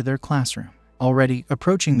the way to their classroom. Already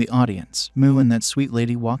approaching the audience, Mu and that sweet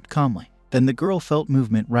lady walked calmly. Then the girl felt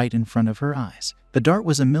movement right in front of her eyes. The dart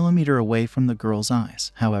was a millimeter away from the girl's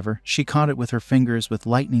eyes. However, she caught it with her fingers with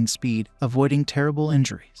lightning speed, avoiding terrible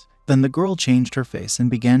injuries. Then the girl changed her face and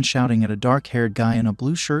began shouting at a dark-haired guy in a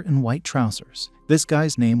blue shirt and white trousers. This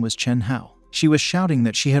guy's name was Chen Hao. She was shouting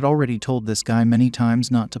that she had already told this guy many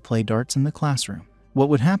times not to play darts in the classroom. What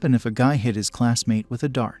would happen if a guy hit his classmate with a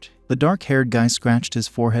dart? The dark-haired guy scratched his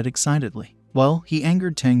forehead excitedly. Well, he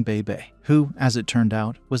angered Tang Beibei, who, as it turned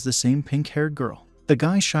out, was the same pink-haired girl. The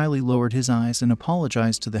guy shyly lowered his eyes and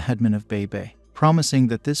apologized to the headman of Beibei, promising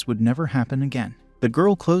that this would never happen again. The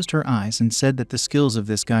girl closed her eyes and said that the skills of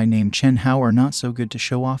this guy named Chen Hao are not so good to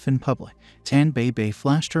show off in public. Tang Beibei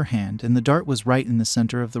flashed her hand and the dart was right in the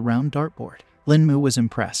center of the round dartboard. Linmu was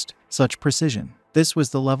impressed. Such precision. This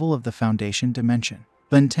was the level of the foundation dimension.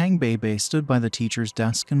 Then Tang Beibei stood by the teacher's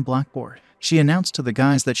desk and blackboard. She announced to the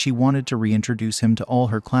guys that she wanted to reintroduce him to all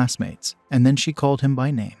her classmates, and then she called him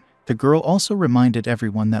by name. The girl also reminded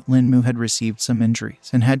everyone that Linmu had received some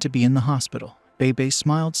injuries and had to be in the hospital. Beibei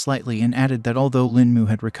smiled slightly and added that although Linmu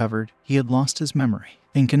had recovered, he had lost his memory.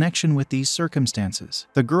 In connection with these circumstances,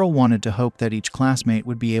 the girl wanted to hope that each classmate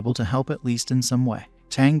would be able to help at least in some way.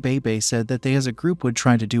 Tang Beibei said that they as a group would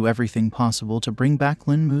try to do everything possible to bring back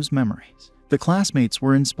Linmu's memories. The classmates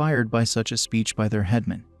were inspired by such a speech by their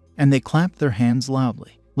headman, and they clapped their hands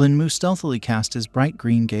loudly. Linmu stealthily cast his bright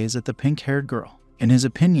green gaze at the pink-haired girl. In his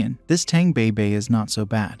opinion, this Tang Beibei is not so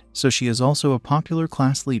bad, so she is also a popular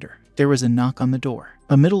class leader. There was a knock on the door.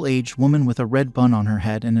 A middle-aged woman with a red bun on her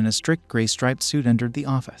head and in a strict gray striped suit entered the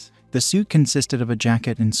office. The suit consisted of a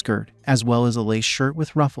jacket and skirt, as well as a lace shirt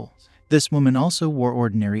with ruffles. This woman also wore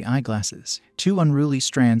ordinary eyeglasses. 2 unruly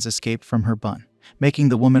strands escaped from her bun, making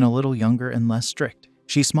the woman a little younger and less strict.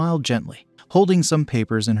 She smiled gently, holding some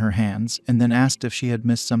papers in her hands, and then asked if she had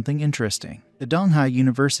missed something interesting. The Donghai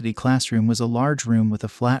University classroom was a large room with a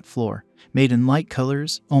flat floor, made in light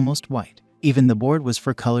colors, almost white. Even the board was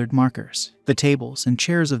for colored markers. The tables and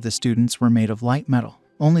chairs of the students were made of light metal.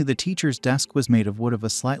 Only the teacher's desk was made of wood of a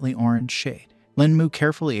slightly orange shade. Lin Mu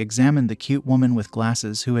carefully examined the cute woman with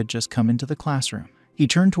glasses who had just come into the classroom. He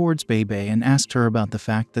turned towards Beibei and asked her about the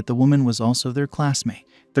fact that the woman was also their classmate.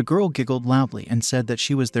 The girl giggled loudly and said that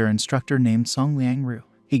she was their instructor named Song Liangru.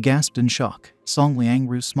 He gasped in shock. Song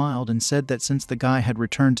Liangru smiled and said that since the guy had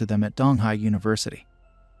returned to them at Donghai University,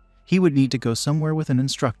 he would need to go somewhere with an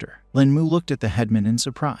instructor. Lin Mu looked at the headman in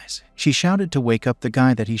surprise. She shouted to wake up the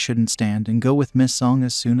guy that he shouldn't stand and go with Miss Song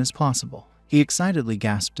as soon as possible. He excitedly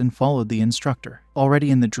gasped and followed the instructor. Already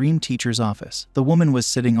in the dream teacher's office, the woman was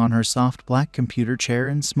sitting on her soft black computer chair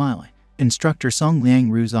and smiling. Instructor Song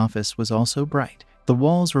Liangru's office was also bright. The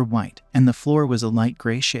walls were white, and the floor was a light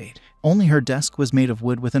gray shade. Only her desk was made of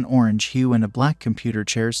wood with an orange hue, and a black computer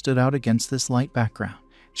chair stood out against this light background.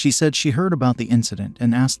 She said she heard about the incident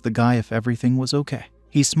and asked the guy if everything was okay.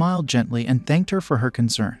 He smiled gently and thanked her for her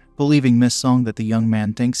concern, believing Miss Song that the young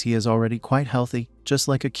man thinks he is already quite healthy, just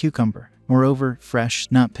like a cucumber. Moreover, fresh,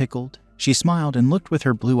 not pickled. She smiled and looked with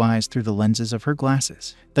her blue eyes through the lenses of her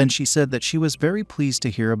glasses. Then she said that she was very pleased to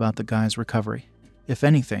hear about the guy's recovery. If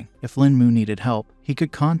anything, if Lin Mu needed help, he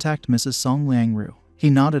could contact Mrs. Song Liangru. He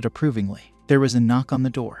nodded approvingly. There was a knock on the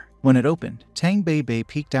door. When it opened, Tang Beibei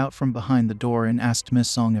peeked out from behind the door and asked Miss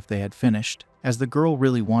Song if they had finished, as the girl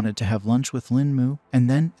really wanted to have lunch with Lin Mu, and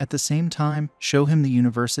then, at the same time, show him the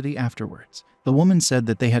university afterwards. The woman said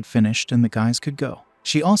that they had finished and the guys could go.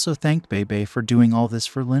 She also thanked Beibei for doing all this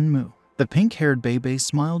for Lin Mu. The pink-haired Beibei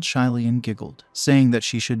smiled shyly and giggled, saying that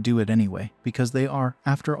she should do it anyway, because they are,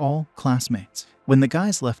 after all, classmates. When the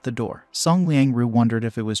guys left the door, Song Liangru wondered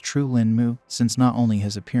if it was true Lin Mu, since not only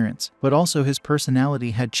his appearance, but also his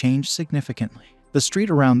personality had changed significantly. The street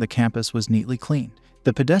around the campus was neatly cleaned.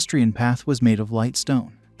 The pedestrian path was made of light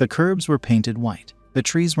stone. The curbs were painted white. The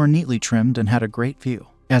trees were neatly trimmed and had a great view.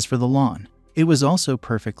 As for the lawn, it was also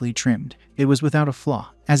perfectly trimmed. It was without a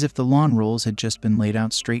flaw, as if the lawn rolls had just been laid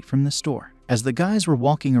out straight from the store. As the guys were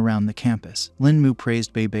walking around the campus, Lin Mu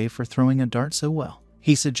praised Beibei for throwing a dart so well.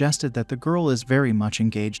 He suggested that the girl is very much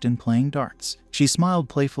engaged in playing darts. She smiled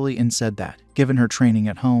playfully and said that, given her training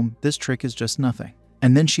at home, this trick is just nothing.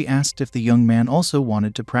 And then she asked if the young man also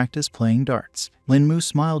wanted to practice playing darts. Lin Mu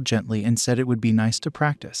smiled gently and said it would be nice to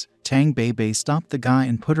practice. Tang Beibei stopped the guy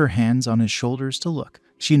and put her hands on his shoulders to look.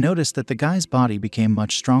 She noticed that the guy's body became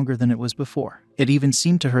much stronger than it was before. It even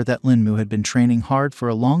seemed to her that Lin Mu had been training hard for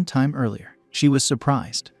a long time earlier. She was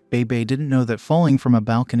surprised. Beibei didn't know that falling from a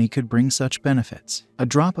balcony could bring such benefits. A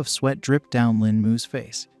drop of sweat dripped down Lin Mu's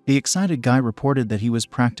face. The excited guy reported that he was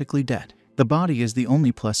practically dead. The body is the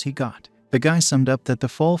only plus he got. The guy summed up that the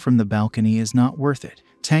fall from the balcony is not worth it.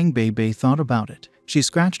 Tang Beibei thought about it. She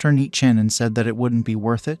scratched her neat chin and said that it wouldn't be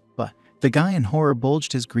worth it, but the guy in horror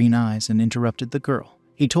bulged his green eyes and interrupted the girl.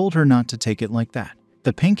 He told her not to take it like that.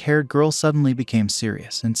 The pink-haired girl suddenly became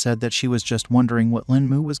serious and said that she was just wondering what Lin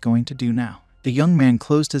Mu was going to do now. The young man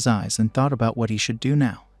closed his eyes and thought about what he should do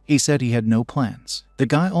now. He said he had no plans. The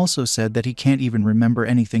guy also said that he can't even remember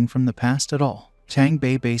anything from the past at all. Tang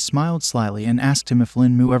Beibei smiled slyly and asked him if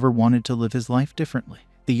Lin Mu ever wanted to live his life differently.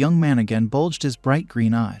 The young man again bulged his bright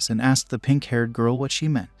green eyes and asked the pink-haired girl what she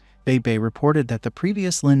meant. Beibei reported that the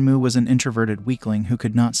previous Lin Mu was an introverted weakling who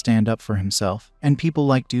could not stand up for himself, and people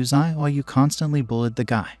like Duzai Yu constantly bullied the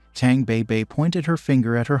guy. Tang Beibei pointed her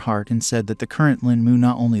finger at her heart and said that the current Lin Mu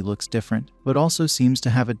not only looks different, but also seems to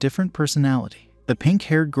have a different personality. The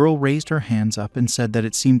pink-haired girl raised her hands up and said that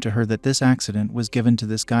it seemed to her that this accident was given to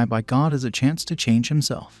this guy by God as a chance to change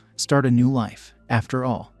himself, start a new life. After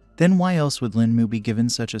all, then why else would Lin Mu be given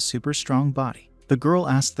such a super strong body? The girl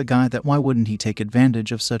asked the guy that why wouldn't he take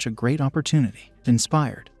advantage of such a great opportunity.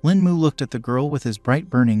 Inspired, Lin Mu looked at the girl with his bright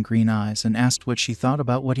burning green eyes and asked what she thought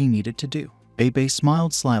about what he needed to do. Beibei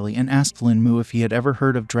smiled slyly and asked Lin Mu if he had ever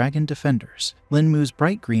heard of dragon defenders. Lin Mu's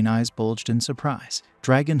bright green eyes bulged in surprise.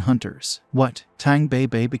 Dragon hunters. What? Tang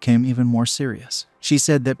Beibei became even more serious. She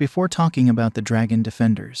said that before talking about the dragon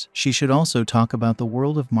defenders, she should also talk about the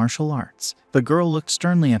world of martial arts. The girl looked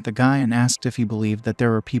sternly at the guy and asked if he believed that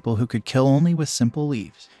there were people who could kill only with simple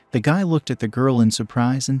leaves. The guy looked at the girl in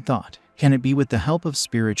surprise and thought. Can it be with the help of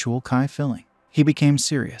spiritual Kai filling? He became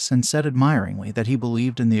serious and said admiringly that he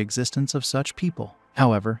believed in the existence of such people.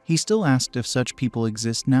 However, he still asked if such people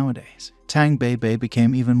exist nowadays. Tang Bei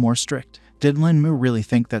became even more strict. Did Lin Mu really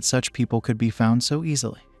think that such people could be found so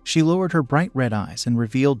easily? She lowered her bright red eyes and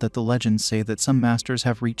revealed that the legends say that some masters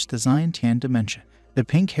have reached the Xian Tian dimension. The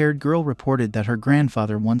pink-haired girl reported that her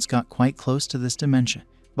grandfather once got quite close to this dimension,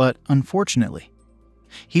 but unfortunately,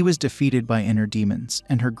 he was defeated by inner demons,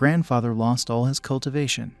 and her grandfather lost all his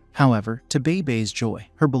cultivation. However, to Bei's joy,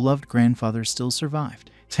 her beloved grandfather still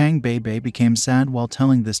survived. Tang Bei became sad while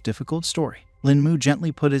telling this difficult story. Lin Mu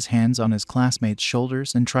gently put his hands on his classmate's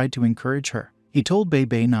shoulders and tried to encourage her. He told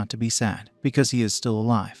Bei not to be sad, because he is still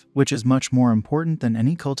alive, which is much more important than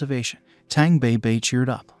any cultivation. Tang Bei cheered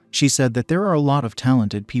up. She said that there are a lot of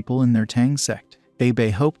talented people in their Tang sect. Bei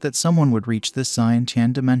hoped that someone would reach this Xian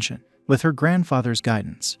Tian dimension. With her grandfather's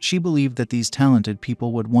guidance, she believed that these talented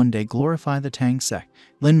people would one day glorify the Tang sect.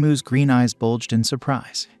 Lin Mu's green eyes bulged in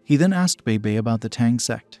surprise. He then asked Bei about the Tang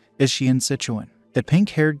sect. Is she in Sichuan? The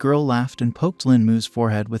pink-haired girl laughed and poked Lin Mu's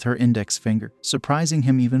forehead with her index finger, surprising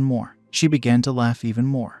him even more. She began to laugh even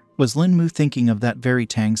more. Was Lin Mu thinking of that very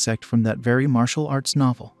Tang sect from that very martial arts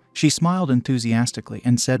novel? She smiled enthusiastically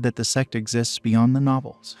and said that the sect exists beyond the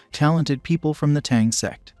novels. Talented people from the Tang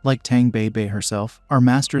sect, like Tang Bei herself, are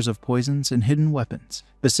masters of poisons and hidden weapons.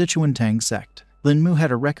 The Sichuan Tang sect. Lin Mu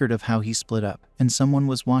had a record of how he split up, and someone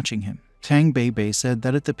was watching him. Tang Bei said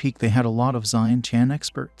that at the peak they had a lot of Xian Tian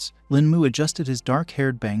experts. Lin Mu adjusted his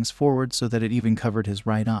dark-haired bangs forward so that it even covered his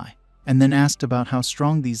right eye, and then asked about how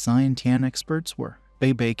strong these Xian Tian experts were.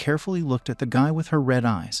 Bei carefully looked at the guy with her red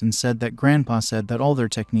eyes and said that Grandpa said that all their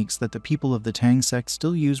techniques that the people of the Tang sect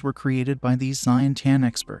still use were created by these Xian Tian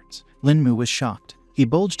experts. Lin Mu was shocked. He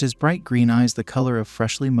bulged his bright green eyes the color of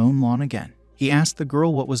freshly mown lawn again. He asked the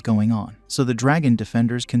girl what was going on. So the dragon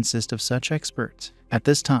defenders consist of such experts. At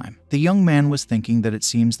this time, the young man was thinking that it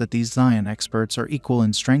seems that these Xian experts are equal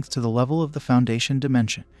in strength to the level of the foundation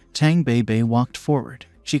dimension. Tang Bei walked forward.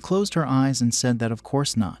 She closed her eyes and said that of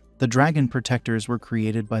course not. The dragon protectors were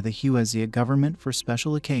created by the Huazia government for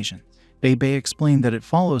special occasions. Bei explained that it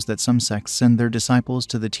follows that some sects send their disciples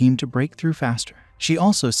to the team to break through faster. She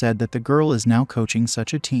also said that the girl is now coaching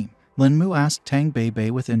such a team. Lin Mu asked Tang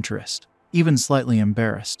Bei with interest, even slightly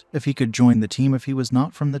embarrassed, if he could join the team if he was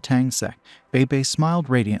not from the Tang sect. Bei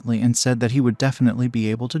smiled radiantly and said that he would definitely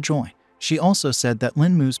be able to join. She also said that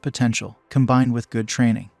Lin Mu's potential, combined with good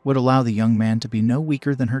training, would allow the young man to be no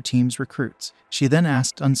weaker than her team's recruits. She then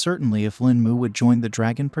asked uncertainly if Lin Mu would join the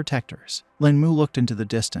Dragon Protectors. Lin Mu looked into the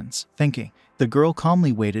distance, thinking. The girl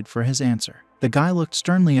calmly waited for his answer. The guy looked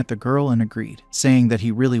sternly at the girl and agreed, saying that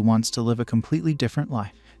he really wants to live a completely different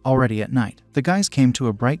life. Already at night, the guys came to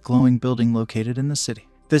a bright glowing building located in the city.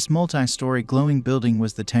 This multi-story glowing building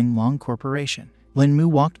was the Tenglong Corporation. Lin Mu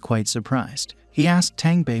walked quite surprised. He asked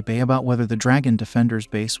Tang Bei about whether the Dragon Defender's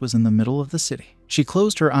base was in the middle of the city. She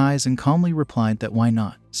closed her eyes and calmly replied that why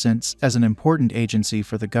not, since, as an important agency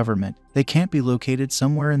for the government, they can't be located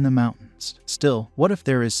somewhere in the mountains. Still, what if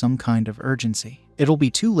there is some kind of urgency? It'll be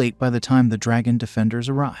too late by the time the Dragon Defenders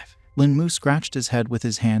arrive. Lin Mu scratched his head with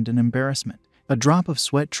his hand in embarrassment. A drop of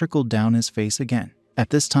sweat trickled down his face again. At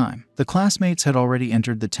this time, the classmates had already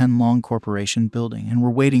entered the Tenlong Corporation building and were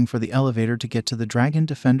waiting for the elevator to get to the Dragon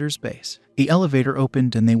Defender's base. The elevator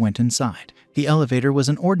opened and they went inside. The elevator was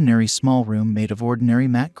an ordinary small room made of ordinary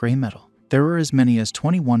matte gray metal. There were as many as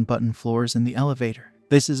 21 button floors in the elevator.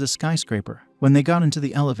 This is a skyscraper. When they got into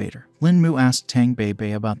the elevator, Lin Mu asked Tang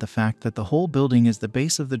Bei about the fact that the whole building is the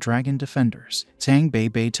base of the Dragon Defenders. Tang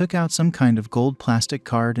Bei took out some kind of gold plastic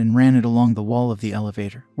card and ran it along the wall of the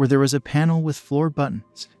elevator, where there was a panel with floor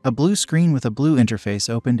buttons. A blue screen with a blue interface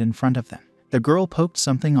opened in front of them. The girl poked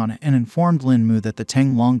something on it and informed Lin Mu that the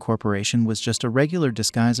Tenglong Corporation was just a regular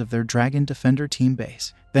disguise of their Dragon Defender team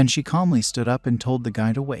base. Then she calmly stood up and told the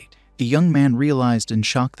guy to wait. The young man realized in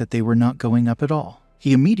shock that they were not going up at all.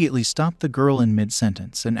 He immediately stopped the girl in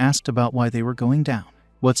mid-sentence and asked about why they were going down.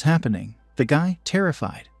 What's happening? The guy,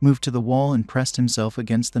 terrified, moved to the wall and pressed himself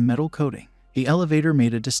against the metal coating. The elevator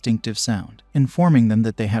made a distinctive sound, informing them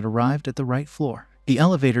that they had arrived at the right floor. The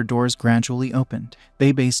elevator doors gradually opened.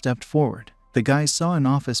 Bei stepped forward. The guys saw an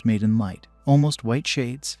office made in light, almost white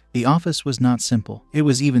shades. The office was not simple. It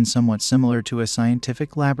was even somewhat similar to a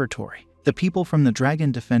scientific laboratory. The people from the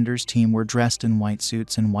Dragon Defenders team were dressed in white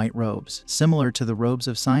suits and white robes, similar to the robes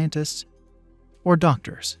of scientists or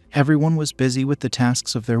doctors. Everyone was busy with the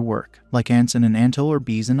tasks of their work, like ants in an anthill or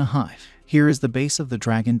bees in a hive. Here is the base of the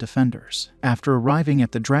Dragon Defenders. After arriving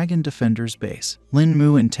at the Dragon Defenders base, Lin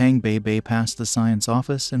Mu and Tang Bei passed the science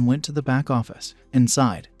office and went to the back office.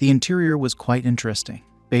 Inside, the interior was quite interesting.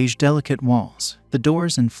 beige delicate walls. The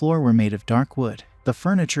doors and floor were made of dark wood. The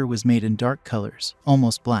furniture was made in dark colors,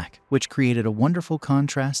 almost black, which created a wonderful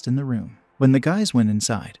contrast in the room. When the guys went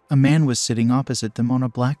inside, a man was sitting opposite them on a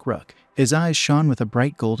black rug. His eyes shone with a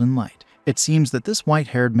bright golden light. It seems that this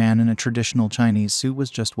white-haired man in a traditional Chinese suit was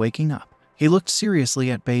just waking up. He looked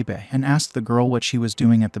seriously at Bei and asked the girl what she was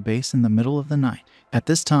doing at the base in the middle of the night. At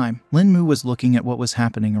this time, Lin Mu was looking at what was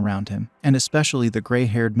happening around him, and especially the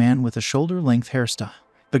gray-haired man with a shoulder-length hairstyle.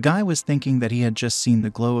 The guy was thinking that he had just seen the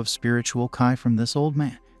glow of spiritual Kai from this old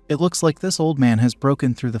man. It looks like this old man has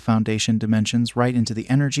broken through the foundation dimensions right into the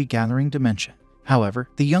energy-gathering dimension. However,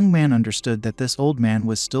 the young man understood that this old man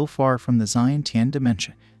was still far from the Zion Tian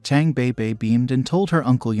dimension. Tang Bei beamed and told her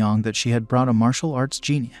Uncle Yang that she had brought a martial arts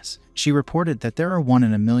genius. She reported that there are 1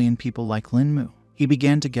 in a million people like Lin Mu. He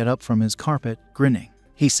began to get up from his carpet, grinning.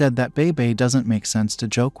 He said that Bei doesn't make sense to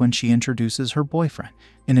joke when she introduces her boyfriend.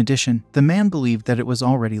 In addition, the man believed that it was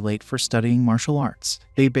already late for studying martial arts.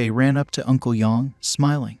 Bei ran up to Uncle Yang,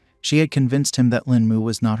 smiling. She had convinced him that Lin Mu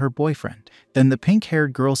was not her boyfriend. Then the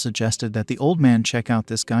pink-haired girl suggested that the old man check out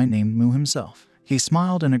this guy named Mu himself. He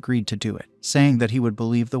smiled and agreed to do it, saying that he would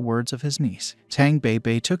believe the words of his niece. Tang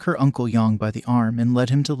Bei took her Uncle Yang by the arm and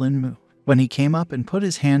led him to Lin Mu. When he came up and put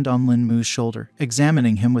his hand on Lin Mu's shoulder,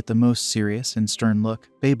 examining him with the most serious and stern look,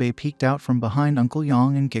 Bei peeked out from behind Uncle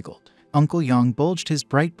Yang and giggled. Uncle Yang bulged his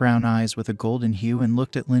bright brown eyes with a golden hue and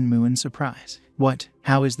looked at Lin Mu in surprise. What?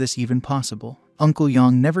 How is this even possible? Uncle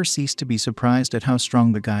Yang never ceased to be surprised at how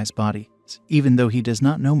strong the guy's body is, even though he does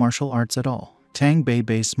not know martial arts at all. Tang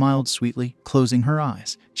Bei smiled sweetly, closing her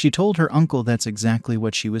eyes. She told her uncle that's exactly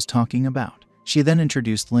what she was talking about. She then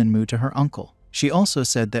introduced Lin Mu to her uncle. She also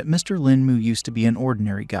said that Mr. Lin Mu used to be an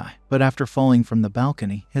ordinary guy, but after falling from the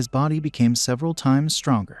balcony, his body became several times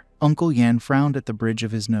stronger. Uncle Yan frowned at the bridge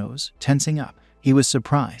of his nose, tensing up. He was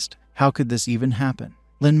surprised. How could this even happen?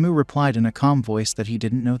 Lin Mu replied in a calm voice that he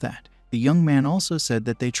didn't know that. The young man also said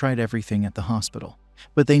that they tried everything at the hospital,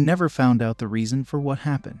 but they never found out the reason for what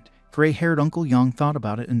happened. Gray-haired Uncle Yang thought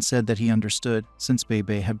about it and said that he understood. Since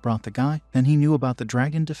Bei had brought the guy, then he knew about the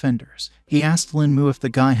Dragon Defenders. He asked Lin Mu if the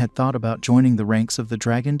guy had thought about joining the ranks of the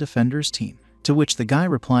Dragon Defenders team, to which the guy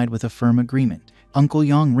replied with a firm agreement. Uncle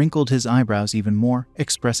Yang wrinkled his eyebrows even more,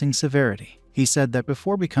 expressing severity. He said that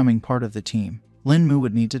before becoming part of the team, Lin Mu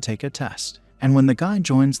would need to take a test. And when the guy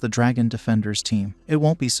joins the Dragon Defenders team, it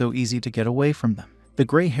won't be so easy to get away from them. The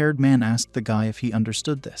gray-haired man asked the guy if he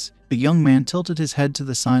understood this. The young man tilted his head to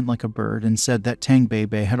the side like a bird and said that Tang Bei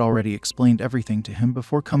had already explained everything to him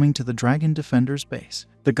before coming to the Dragon Defenders base.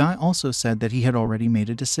 The guy also said that he had already made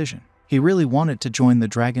a decision. He really wanted to join the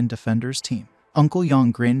Dragon Defenders team. Uncle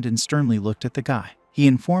Yang grinned and sternly looked at the guy. He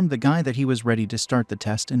informed the guy that he was ready to start the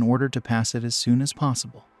test in order to pass it as soon as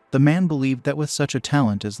possible. The man believed that with such a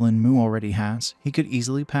talent as Lin Mu already has, he could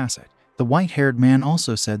easily pass it. The white-haired man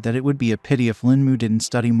also said that it would be a pity if Lin Mu didn't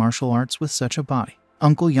study martial arts with such a body.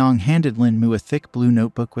 Uncle Yang handed Lin Mu a thick blue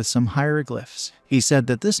notebook with some hieroglyphs. He said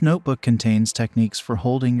that this notebook contains techniques for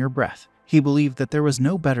holding your breath. He believed that there was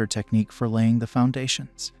no better technique for laying the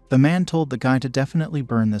foundations. The man told the guy to definitely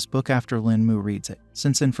burn this book after Lin Mu reads it,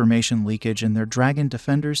 since information leakage in their Dragon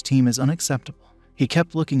Defenders team is unacceptable. He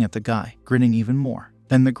kept looking at the guy, grinning even more.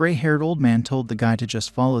 Then the gray-haired old man told the guy to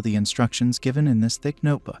just follow the instructions given in this thick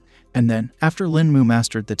notebook. And then, after Lin Mu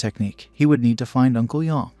mastered the technique, he would need to find Uncle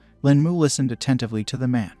Yang. Lin Mu listened attentively to the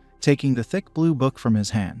man. Taking the thick blue book from his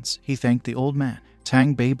hands, he thanked the old man.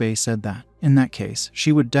 Tang Bei said that, in that case,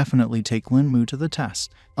 she would definitely take Lin Mu to the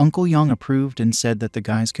test. Uncle Yang approved and said that the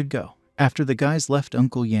guys could go. After the guys left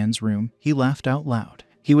Uncle Yan's room, he laughed out loud.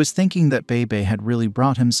 He was thinking that Bei had really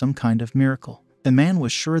brought him some kind of miracle. The man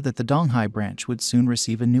was sure that the Donghai branch would soon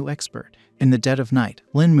receive a new expert. In the dead of night,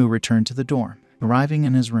 Lin Mu returned to the dorm. Arriving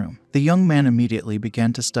in his room, the young man immediately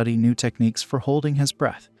began to study new techniques for holding his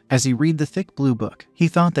breath. As he read the thick blue book, he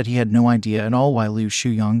thought that he had no idea at all why Liu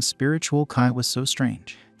Shuyang's spiritual Kai was so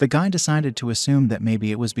strange. The guy decided to assume that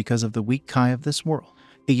maybe it was because of the weak Kai of this world.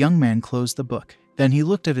 The young man closed the book. Then he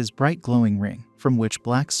looked at his bright glowing ring, from which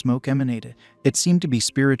black smoke emanated. It seemed to be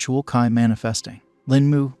spiritual Kai manifesting. Lin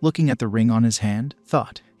Mu, looking at the ring on his hand,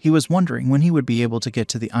 thought. He was wondering when he would be able to get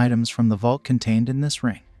to the items from the vault contained in this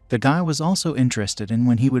ring. The guy was also interested in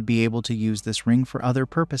when he would be able to use this ring for other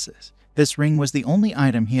purposes. This ring was the only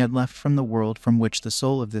item he had left from the world from which the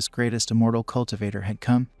soul of this greatest immortal cultivator had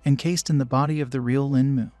come, encased in the body of the real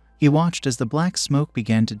Lin Mu. He watched as the black smoke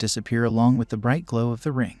began to disappear along with the bright glow of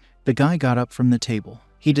the ring. The guy got up from the table.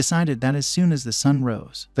 He decided that as soon as the sun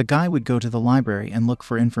rose, the guy would go to the library and look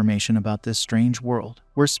for information about this strange world,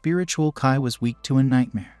 where spiritual Kai was weak to a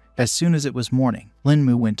nightmare. As soon as it was morning, Lin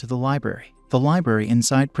Mu went to the library. The library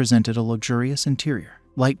inside presented a luxurious interior.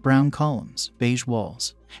 light brown columns, beige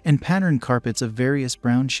walls, and patterned carpets of various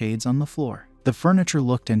brown shades on the floor. The furniture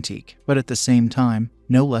looked antique, but at the same time,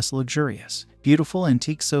 no less luxurious. Beautiful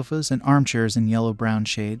antique sofas and armchairs in yellow-brown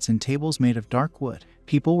shades and tables made of dark wood.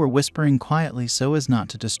 People were whispering quietly so as not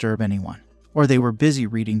to disturb anyone, or they were busy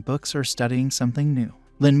reading books or studying something new.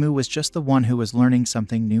 Linmu was just the one who was learning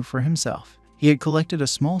something new for himself. He had collected a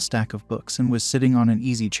small stack of books and was sitting on an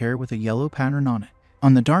easy chair with a yellow pattern on it.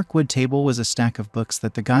 On the dark wood table was a stack of books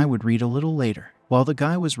that the guy would read a little later. While the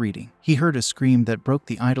guy was reading, he heard a scream that broke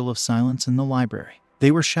the idyll of silence in the library.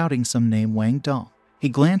 They were shouting some name, Wang Dong. He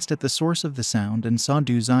glanced at the source of the sound and saw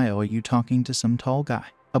Du Xiaoyu talking to some tall guy.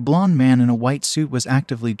 A blond man in a white suit was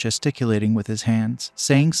actively gesticulating with his hands,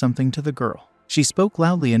 saying something to the girl. She spoke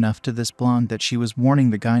loudly enough to this blonde that she was warning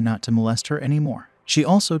the guy not to molest her anymore. She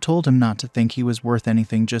also told him not to think he was worth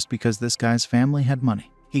anything just because this guy's family had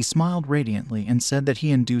money. He smiled radiantly and said that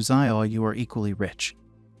he and Du Xiaoyu are equally rich.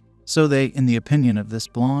 So they, in the opinion of this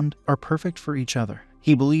blonde, are perfect for each other.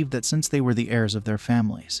 He believed that since they were the heirs of their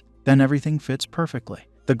families, then everything fits perfectly.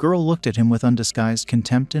 The girl looked at him with undisguised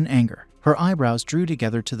contempt and anger. Her eyebrows drew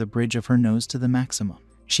together to the bridge of her nose to the maximum.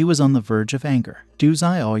 She was on the verge of anger. Du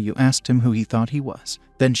Xiaoyu asked him who he thought he was.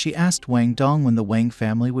 Then she asked Wang Dong when the Wang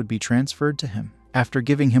family would be transferred to him. After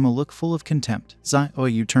giving him a look full of contempt,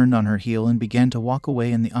 Xiaoyu turned on her heel and began to walk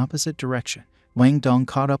away in the opposite direction. Wang Dong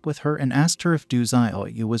caught up with her and asked her if Du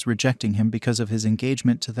Xiaoyu was rejecting him because of his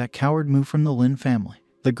engagement to that coward Mu from the Lin family.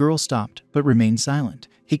 The girl stopped, but remained silent.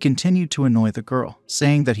 He continued to annoy the girl,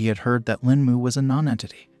 saying that he had heard that Lin Mu was a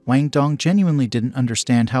non-entity. Wang Dong genuinely didn't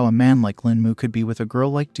understand how a man like Lin Mu could be with a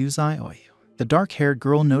girl like Du Xiaoyu. The dark-haired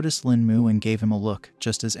girl noticed Lin Mu and gave him a look,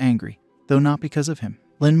 just as angry, though not because of him.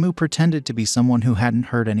 Lin Mu pretended to be someone who hadn't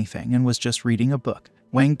heard anything and was just reading a book.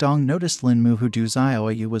 Wang Dong noticed Lin Mu who Du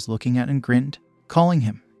Xiaoyu was looking at and grinned, calling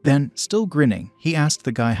him. Then, still grinning, he asked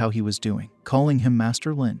the guy how he was doing, calling him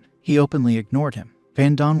Master Lin. He openly ignored him.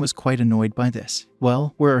 Van Don was quite annoyed by this.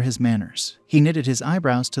 Well, where are his manners? He knitted his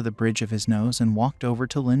eyebrows to the bridge of his nose and walked over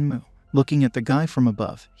to Lin Mu. Looking at the guy from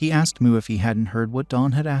above, he asked Mu if he hadn't heard what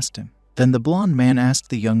Don had asked him. Then the blonde man asked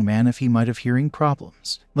the young man if he might have hearing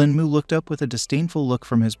problems. Lin Mu looked up with a disdainful look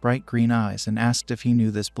from his bright green eyes and asked if he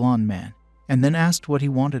knew this blonde man, and then asked what he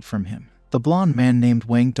wanted from him. The blonde man named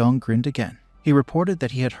Wang Dong grinned again. He reported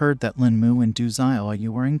that he had heard that Lin Mu and Du Xiaoyu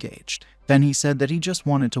were engaged. Then he said that he just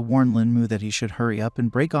wanted to warn Lin Mu that he should hurry up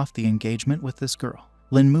and break off the engagement with this girl.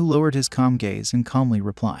 Lin Mu lowered his calm gaze and calmly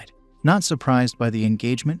replied. Not surprised by the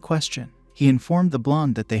engagement question, he informed the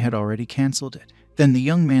blonde that they had already cancelled it. Then the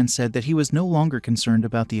young man said that he was no longer concerned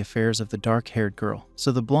about the affairs of the dark-haired girl,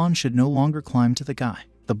 so the blonde should no longer climb to the guy.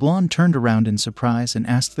 The blonde turned around in surprise and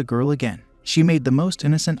asked the girl again. She made the most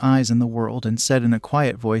innocent eyes in the world and said in a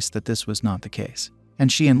quiet voice that this was not the case,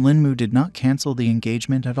 and she and Lin Mu did not cancel the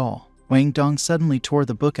engagement at all. Wang Dong suddenly tore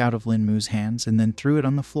the book out of Lin Mu's hands and then threw it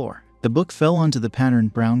on the floor. The book fell onto the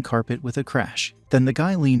patterned brown carpet with a crash. Then the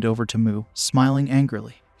guy leaned over to Mu, smiling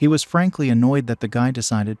angrily. He was frankly annoyed that the guy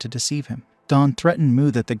decided to deceive him. Don threatened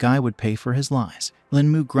Mu that the guy would pay for his lies. Lin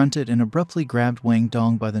Mu grunted and abruptly grabbed Wang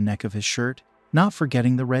Dong by the neck of his shirt, not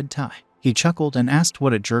forgetting the red tie. He chuckled and asked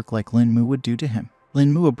what a jerk like Lin Mu would do to him.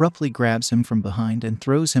 Lin Mu abruptly grabs him from behind and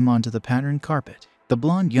throws him onto the patterned carpet. The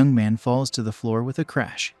blonde young man falls to the floor with a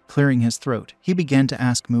crash. Clearing his throat, he began to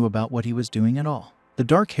ask Mu about what he was doing at all. The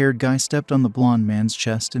dark-haired guy stepped on the blonde man's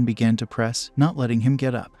chest and began to press, not letting him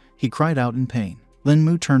get up. He cried out in pain. Lin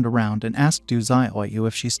Mu turned around and asked Du Xiaoyu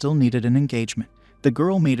if she still needed an engagement. The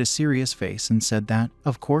girl made a serious face and said that,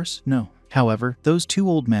 of course, no. However, those two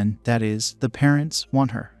old men, that is, the parents,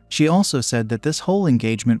 want her. She also said that this whole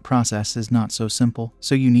engagement process is not so simple,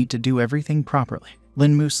 so you need to do everything properly.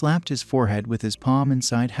 Lin Mu slapped his forehead with his palm and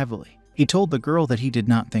sighed heavily. He told the girl that he did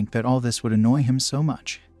not think that all this would annoy him so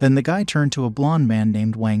much. Then the guy turned to a blonde man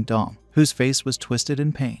named Wang Dong, whose face was twisted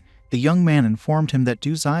in pain. The young man informed him that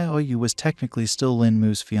Du Xiaoyu was technically still Lin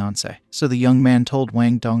Mu's fiancé, so the young man told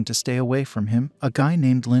Wang Dong to stay away from him, a guy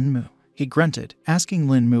named Lin Mu. He grunted, asking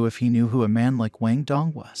Lin Mu if he knew who a man like Wang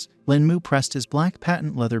Dong was. Lin Mu pressed his black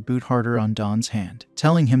patent leather boot harder on Dong's hand,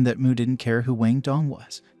 telling him that Mu didn't care who Wang Dong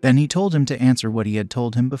was. Then he told him to answer what he had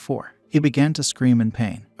told him before. He began to scream in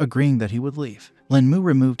pain, agreeing that he would leave. Lin Mu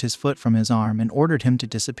removed his foot from his arm and ordered him to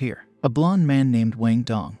disappear. A blonde man named Wang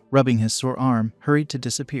Dong, rubbing his sore arm, hurried to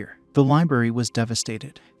disappear. The library was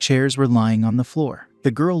devastated. Chairs were lying on the floor.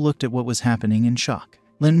 The girl looked at what was happening in shock.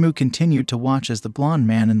 Lin Mu continued to watch as the blonde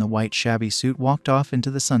man in the white shabby suit walked off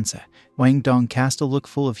into the sunset. Wang Dong cast a look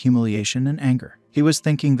full of humiliation and anger. He was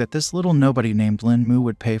thinking that this little nobody named Lin Mu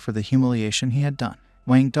would pay for the humiliation he had done.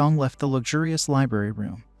 Wang Dong left the luxurious library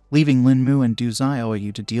room. leaving Lin Mu and Du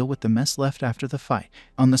Xiaoyu to deal with the mess left after the fight.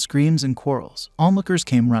 On the screams and quarrels, onlookers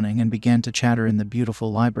came running and began to chatter in the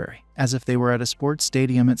beautiful library, as if they were at a sports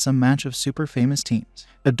stadium at some match of super famous teams.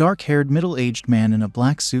 A dark-haired, middle-aged man in a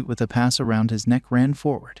black suit with a pass around his neck ran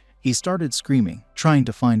forward. He started screaming, trying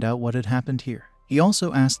to find out what had happened here. He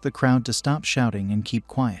also asked the crowd to stop shouting and keep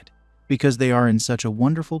quiet, because they are in such a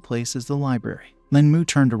wonderful place as the library. Lin Mu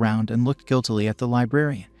turned around and looked guiltily at the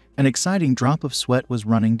librarian. An exciting drop of sweat was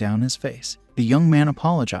running down his face. The young man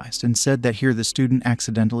apologized and said that here the student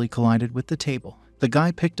accidentally collided with the table. The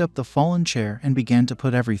guy picked up the fallen chair and began to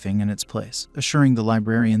put everything in its place, assuring the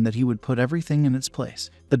librarian that he would put everything in its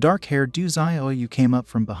place. The dark-haired Du Xiaoyu came up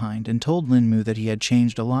from behind and told Lin Mu that he had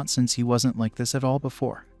changed a lot since he wasn't like this at all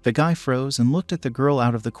before. The guy froze and looked at the girl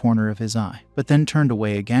out of the corner of his eye, but then turned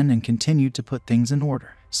away again and continued to put things in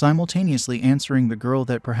order, simultaneously answering the girl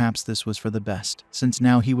that perhaps this was for the best, since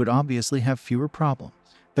now he would obviously have fewer problems.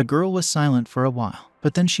 The girl was silent for a while,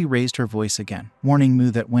 but then she raised her voice again, warning Mu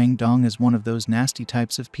that Wang Dong is one of those nasty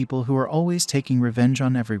types of people who are always taking revenge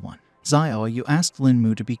on everyone. Xiaoyu asked Lin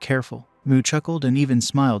Mu to be careful. Mu chuckled and even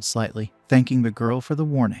smiled slightly, thanking the girl for the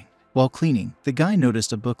warning. While cleaning, the guy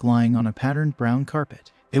noticed a book lying on a patterned brown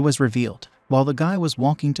carpet. It was revealed. While the guy was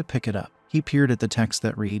walking to pick it up, he peered at the text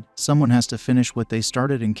that read, "Someone has to finish what they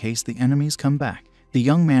started in case the enemies come back." The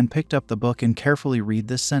young man picked up the book and carefully read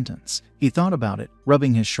this sentence. He thought about it,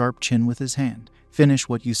 rubbing his sharp chin with his hand. Finish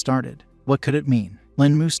what you started. What could it mean?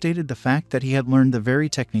 Lin Mu stated the fact that he had learned the very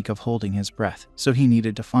technique of holding his breath, so he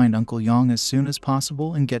needed to find Uncle Yang as soon as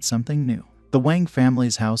possible and get something new. The Wang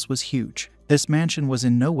family's house was huge. This mansion was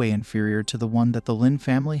in no way inferior to the one that the Lin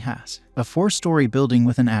family has. A 4-story building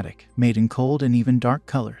with an attic, made in cold and even dark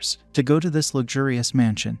colors. To go to this luxurious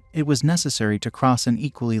mansion, it was necessary to cross an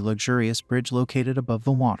equally luxurious bridge located above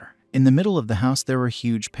the water. In the middle of the house there were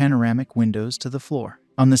huge panoramic windows to the floor.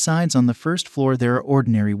 On the sides on the first floor there are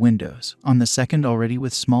ordinary windows, on the second already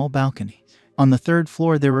with small balconies. On the third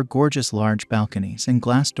floor there were gorgeous large balconies and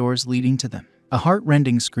glass doors leading to them. A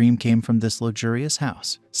heart-rending scream came from this luxurious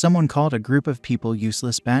house. Someone called a group of people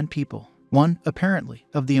useless bad people. One, apparently,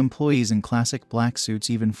 of the employees in classic black suits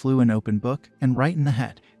even flew an open book and right in the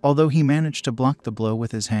head. Although he managed to block the blow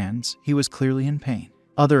with his hands, he was clearly in pain.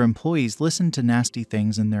 Other employees listened to nasty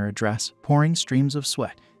things in their address, pouring streams of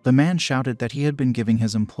sweat. The man shouted that he had been giving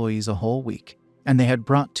his employees a whole week, and they had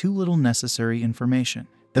brought too little necessary information.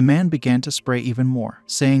 The man began to spray even more,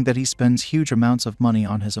 saying that he spends huge amounts of money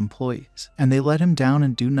on his employees, and they let him down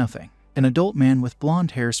and do nothing. An adult man with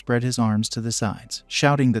blonde hair spread his arms to the sides,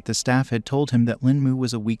 shouting that the staff had told him that Lin Mu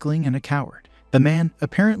was a weakling and a coward. The man,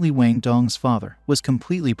 apparently Wang Dong's father, was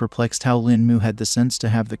completely perplexed how Lin Mu had the sense to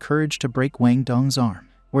have the courage to break Wang Dong's arm.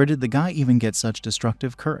 Where did the guy even get such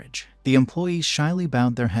destructive courage? The employees shyly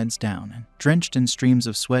bowed their heads down and, drenched in streams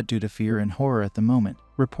of sweat due to fear and horror at the moment,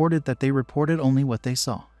 reported that they reported only what they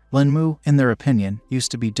saw. Lin Mu, in their opinion,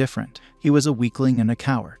 used to be different. He was a weakling and a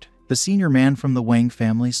coward. The senior man from the Wang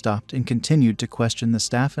family stopped and continued to question the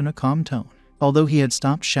staff in a calm tone. Although he had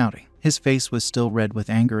stopped shouting, his face was still red with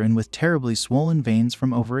anger and with terribly swollen veins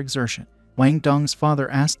from overexertion. Wang Dong's father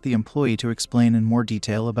asked the employee to explain in more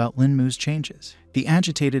detail about Lin Mu's changes. The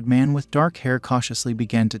agitated man with dark hair cautiously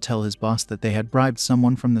began to tell his boss that they had bribed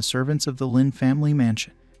someone from the servants of the Lin family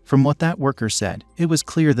mansion. From what that worker said, it was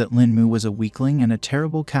clear that Lin Mu was a weakling and a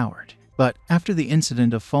terrible coward. But, after the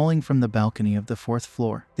incident of falling from the balcony of the 4th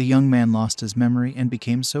floor, the young man lost his memory and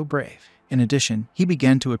became so brave. In addition, he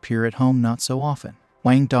began to appear at home not so often.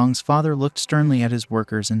 Wang Dong's father looked sternly at his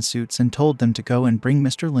workers in suits and told them to go and bring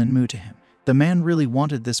Mr. Lin Mu to him. The man really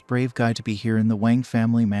wanted this brave guy to be here in the Wang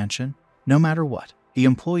family mansion, no matter what. The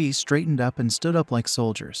employees straightened up and stood up like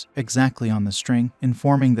soldiers, exactly on the string,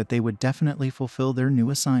 informing that they would definitely fulfill their new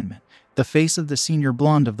assignment. The face of the senior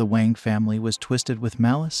blonde of the Wang family was twisted with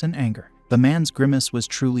malice and anger. The man's grimace was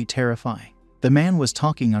truly terrifying. The man was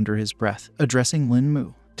talking under his breath, addressing Lin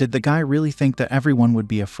Mu. Did the guy really think that everyone would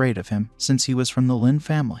be afraid of him, since he was from the Lin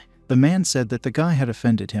family? The man said that the guy had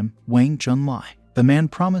offended him, Wang Junlai. The man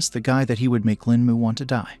promised the guy that he would make Lin Mu want to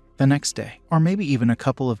die. The next day, or maybe even a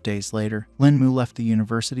couple of days later, Lin Mu left the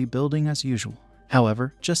university building as usual.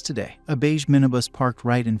 However, just today, a beige minibus parked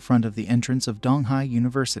right in front of the entrance of Donghai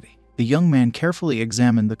University. The young man carefully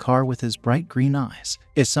examined the car with his bright green eyes.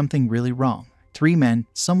 Is something really wrong? 3 men,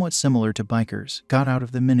 somewhat similar to bikers, got out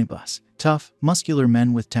of the minibus. Tough, muscular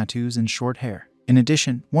men with tattoos and short hair. In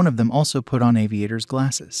addition, one of them also put on aviator's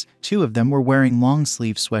glasses. 2 of them were wearing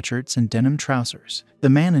long-sleeve sweatshirts and denim trousers. The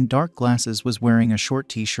man in dark glasses was wearing a short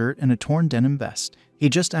t-shirt and a torn denim vest. He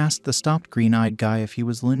just asked the stopped green-eyed guy if he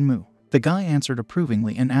was Lin Mu. The guy answered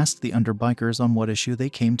approvingly and asked the underbikers on what issue they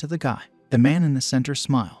came to the guy. The man in the center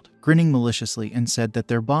smiled. grinning maliciously, and said that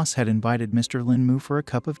their boss had invited Mr. Lin Mu for a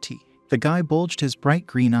cup of tea. The guy bulged his bright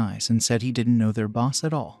green eyes and said he didn't know their boss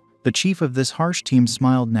at all. The chief of this harsh team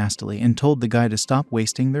smiled nastily and told the guy to stop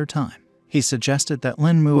wasting their time. He suggested that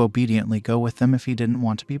Lin Mu obediently go with them if he didn't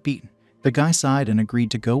want to be beaten. The guy sighed and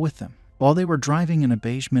agreed to go with them. While they were driving in a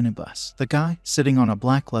beige minibus, the guy, sitting on a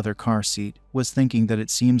black leather car seat, was thinking that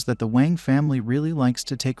it seems that the Wang family really likes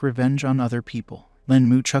to take revenge on other people. Lin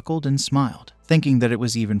Mu chuckled and smiled, thinking that it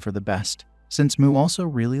was even for the best, since Mu also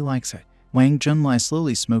really likes it. Wang Junlai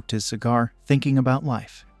slowly smoked his cigar, thinking about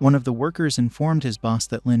life. One of the workers informed his boss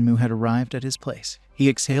that Lin Mu had arrived at his place. He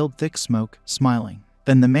exhaled thick smoke, smiling.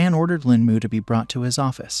 Then the man ordered Lin Mu to be brought to his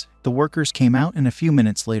office. The workers came out, and a few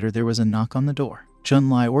minutes later there was a knock on the door.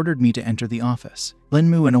 Junlai ordered me to enter the office. Lin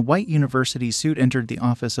Mu in a white university suit entered the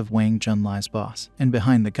office of Wang Junlai's boss, and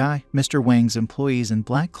behind the guy, Mr. Wang's employees in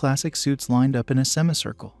black classic suits lined up in a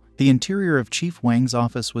semicircle. The interior of Chief Wang's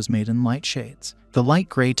office was made in light shades. The light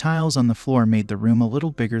gray tiles on the floor made the room a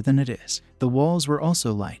little bigger than it is. The walls were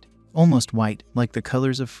also light, almost white, like the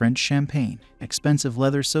colors of French champagne. Expensive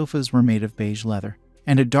leather sofas were made of beige leather,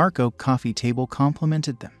 and a dark oak coffee table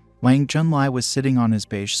complemented them. Wang Junlai was sitting on his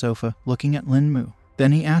beige sofa, looking at Lin Mu.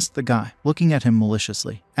 Then he asked the guy, looking at him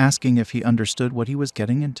maliciously, asking if he understood what he was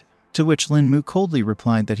getting into. To which Lin Mu coldly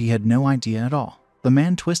replied that he had no idea at all. The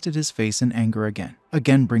man twisted his face in anger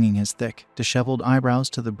again bringing his thick, disheveled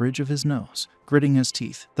eyebrows to the bridge of his nose. Gritting his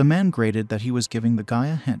teeth, the man grated that he was giving the guy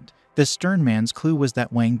a hint. This stern man's clue was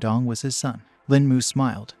that Wang Dong was his son. Lin Mu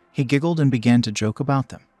smiled. He giggled and began to joke about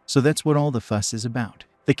them. So that's what all the fuss is about.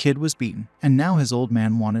 The kid was beaten, and now his old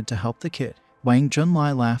man wanted to help the kid. Wang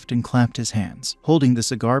Junlai laughed and clapped his hands, holding the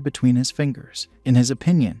cigar between his fingers. In his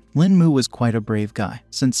opinion, Lin Mu was quite a brave guy,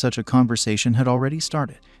 since such a conversation had already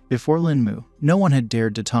started. Before Lin Mu, no one had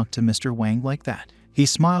dared to talk to Mr. Wang like that. He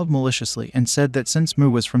smiled maliciously and said that since Mu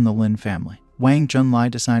was from the Lin family, Wang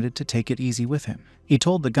Junlai decided to take it easy with him. He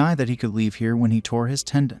told the guy that he could leave here when he tore his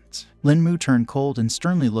tendons. Lin Mu turned cold and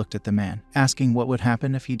sternly looked at the man, asking what would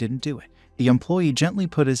happen if he didn't do it. The employee gently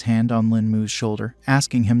put his hand on Lin Mu's shoulder,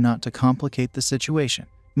 asking him not to complicate the situation.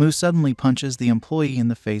 Mu suddenly punches the employee in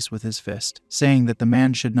the face with his fist, saying that the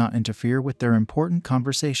man should not interfere with their important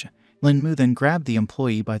conversation. Lin Mu then grabbed the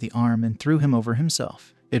employee by the arm and threw him over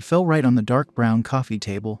himself. It fell right on the dark brown coffee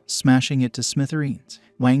table, smashing it to smithereens.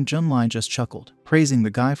 Wang Junlai just chuckled, praising the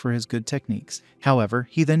guy for his good techniques. However,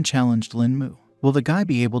 he then challenged Lin Mu. Will the guy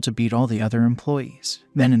be able to beat all the other employees?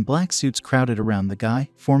 Men in black suits crowded around the guy,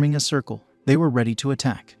 forming a circle. They were ready to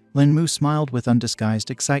attack. Lin Mu smiled with undisguised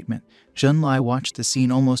excitement. Junlai watched the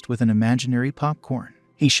scene almost with an imaginary popcorn.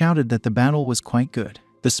 He shouted that the battle was quite good.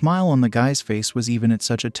 The smile on the guy's face was even at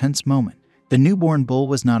such a tense moment. The newborn bull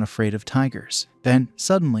was not afraid of tigers. Then,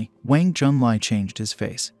 suddenly, Wang Junlai changed his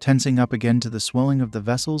face, tensing up again to the swelling of the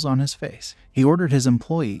vessels on his face. He ordered his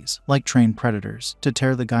employees, like trained predators, to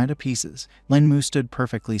tear the guy to pieces. Lin Mu stood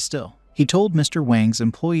perfectly still. He told Mr. Wang's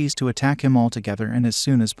employees to attack him all together and as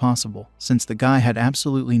soon as possible, since the guy had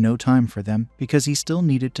absolutely no time for them because he still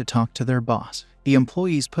needed to talk to their boss. The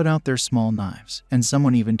employees put out their small knives, and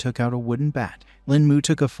someone even took out a wooden bat. Lin Mu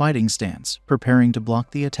took a fighting stance, preparing to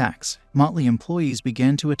block the attacks. Motley employees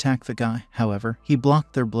began to attack the guy. However, he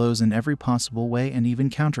blocked their blows in every possible way and even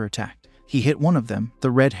counterattacked. He hit one of them, the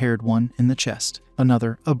red-haired one, in the chest.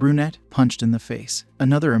 Another, a brunette, punched in the face.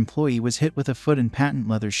 Another employee was hit with a foot in patent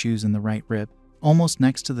leather shoes in the right rib, almost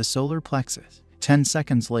next to the solar plexus. 10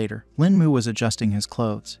 seconds later, Lin Mu was adjusting his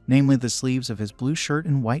clothes, namely the sleeves of his blue shirt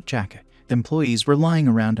and white jacket. The employees were lying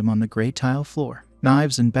around him on the gray tile floor.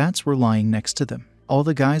 Knives and bats were lying next to them. All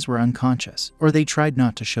the guys were unconscious, or they tried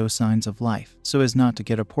not to show signs of life, so as not to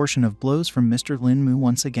get a portion of blows from Mr. Lin Mu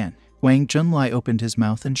once again. Wang Junlai opened his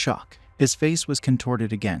mouth in shock. His face was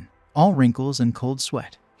contorted again, all wrinkles and cold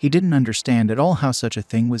sweat. He didn't understand at all how such a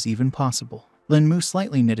thing was even possible. Lin Mu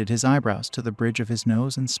slightly knitted his eyebrows to the bridge of his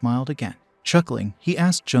nose and smiled again. Chuckling, he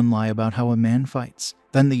asked Junlai about how a man fights.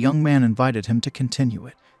 Then the young man invited him to continue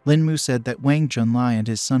it. Lin Mu said that Wang Junlai and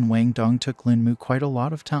his son Wang Dong took Lin Mu quite a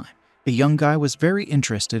lot of time. The young guy was very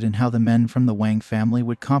interested in how the men from the Wang family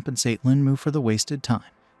would compensate Lin Mu for the wasted time.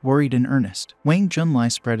 Worried in earnest, Wang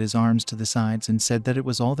Junlai spread his arms to the sides and said that it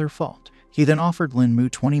was all their fault. He then offered Lin Mu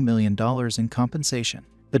 $20 million in compensation.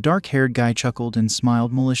 The dark-haired guy chuckled and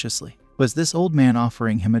smiled maliciously. Was this old man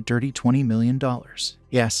offering him a dirty $20 million?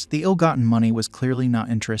 Yes, the ill-gotten money was clearly not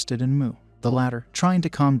interested in Mu. The latter, trying to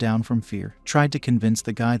calm down from fear, tried to convince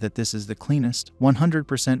the guy that this is the cleanest,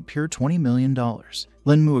 100% pure $20 million.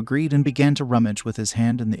 Lin Mu agreed and began to rummage with his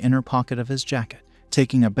hand in the inner pocket of his jacket.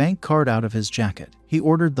 Taking a bank card out of his jacket, he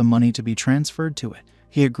ordered the money to be transferred to it.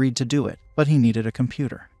 He agreed to do it, but he needed a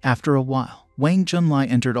computer. After a while, Wang Junlai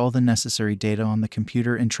entered all the necessary data on the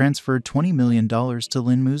computer and transferred $20 million to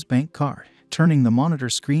Lin Mu's bank card. Turning the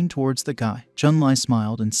monitor screen towards the guy, Junlai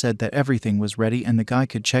smiled and said that everything was ready and the guy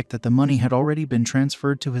could check that the money had already been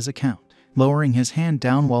transferred to his account. Lowering his hand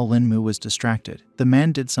down while Lin Mu was distracted, the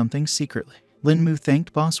man did something secretly. Lin Mu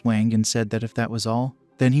thanked Boss Wang and said that if that was all,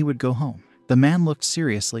 then he would go home. The man looked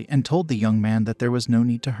seriously and told the young man that there was no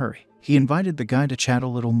need to hurry. He invited the guy to chat a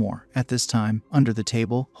little more, at this time, under the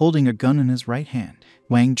table, holding a gun in his right hand.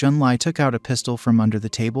 Wang Junlai took out a pistol from under the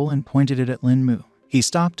table and pointed it at Lin Mu. He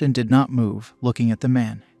stopped and did not move, looking at the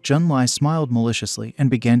man. Junlai smiled maliciously and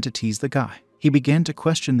began to tease the guy. He began to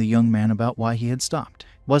question the young man about why he had stopped.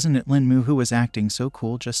 Wasn't it Lin Mu who was acting so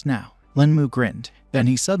cool just now? Lin Mu grinned. Then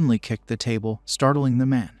he suddenly kicked the table, startling the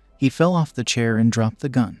man. He fell off the chair and dropped the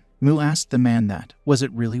gun. Mu asked the man that, was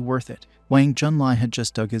it really worth it? Wang Junlai had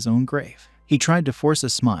just dug his own grave. He tried to force a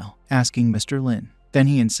smile, asking Mr. Lin. Then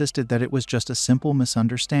he insisted that it was just a simple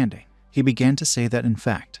misunderstanding. He began to say that in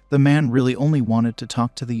fact, the man really only wanted to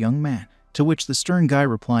talk to the young man, to which the stern guy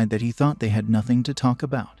replied that he thought they had nothing to talk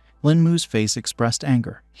about. Lin Mu's face expressed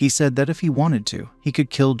anger. He said that if he wanted to, he could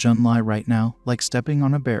kill Junlai right now, like stepping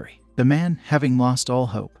on a berry. The man, having lost all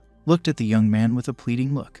hope, looked at the young man with a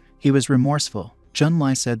pleading look. He was remorseful.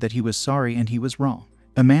 Junlai said that he was sorry and he was wrong.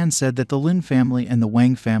 The man said that the Lin family and the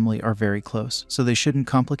Wang family are very close, so they shouldn't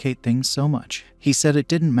complicate things so much. He said it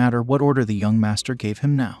didn't matter what order the young master gave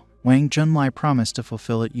him now. Wang Junlai promised to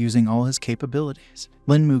fulfill it using all his capabilities.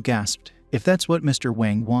 Lin Mu gasped. If that's what Mr.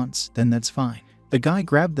 Wang wants, then that's fine. The guy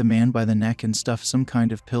grabbed the man by the neck and stuffed some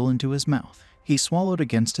kind of pill into his mouth. He swallowed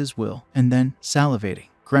against his will, and then, salivating,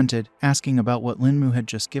 grunted, asking about what Lin Mu had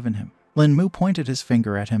just given him. Lin Mu pointed his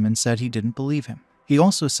finger at him and said he didn't believe him. He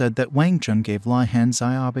also said that Wang Jun gave Lai Han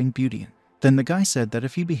Xiaobing Beauty. Then the guy said that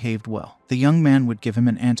if he behaved well, the young man would give him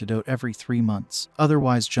an antidote every 3 months,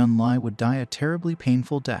 otherwise Junlai would die a terribly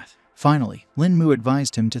painful death. Finally, Lin Mu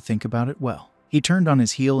advised him to think about it well. He turned on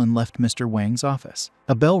his heel and left Mr. Wang's office.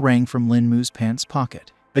 A bell rang from Lin Mu's pants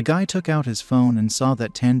pocket. The guy took out his phone and saw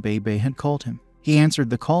that Tan Beibei had called him. He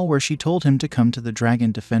answered the call where she told him to come to the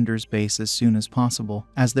Dragon Defender's base as soon as possible,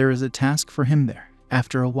 as there is a task for him there.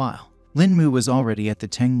 After a while, Lin Mu was already at the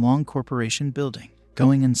Tenglong Corporation building.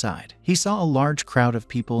 Going inside, he saw a large crowd of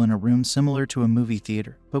people in a room similar to a movie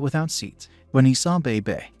theater, but without seats. When he saw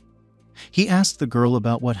Beibei, he asked the girl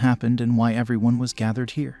about what happened and why everyone was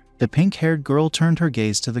gathered here. The pink-haired girl turned her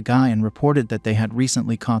gaze to the guy and reported that they had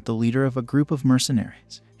recently caught the leader of a group of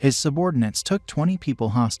mercenaries. His subordinates took 20 people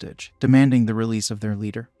hostage, demanding the release of their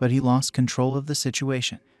leader, but he lost control of the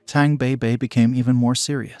situation. Tang Beibei became even more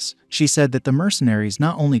serious. She said that the mercenaries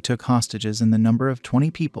not only took hostages in the number of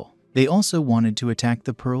 20 people, they also wanted to attack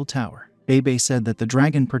the Pearl Tower. Beibei said that the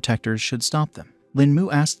dragon protectors should stop them. Lin Mu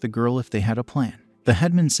asked the girl if they had a plan. The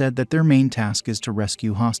headman said that their main task is to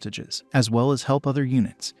rescue hostages, as well as help other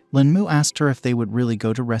units. Lin Mu asked her if they would really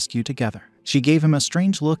go to rescue together. She gave him a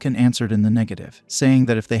strange look and answered in the negative, saying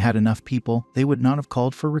that if they had enough people, they would not have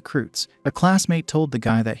called for recruits. A classmate told the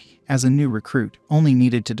guy that he, as a new recruit, only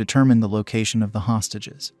needed to determine the location of the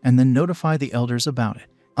hostages, and then notify the elders about it.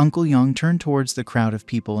 Uncle Yang turned towards the crowd of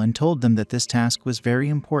people and told them that this task was very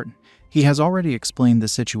important. He has already explained the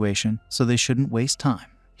situation, so they shouldn't waste time.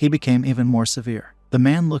 He became even more severe. The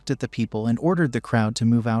man looked at the people and ordered the crowd to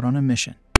move out on a mission.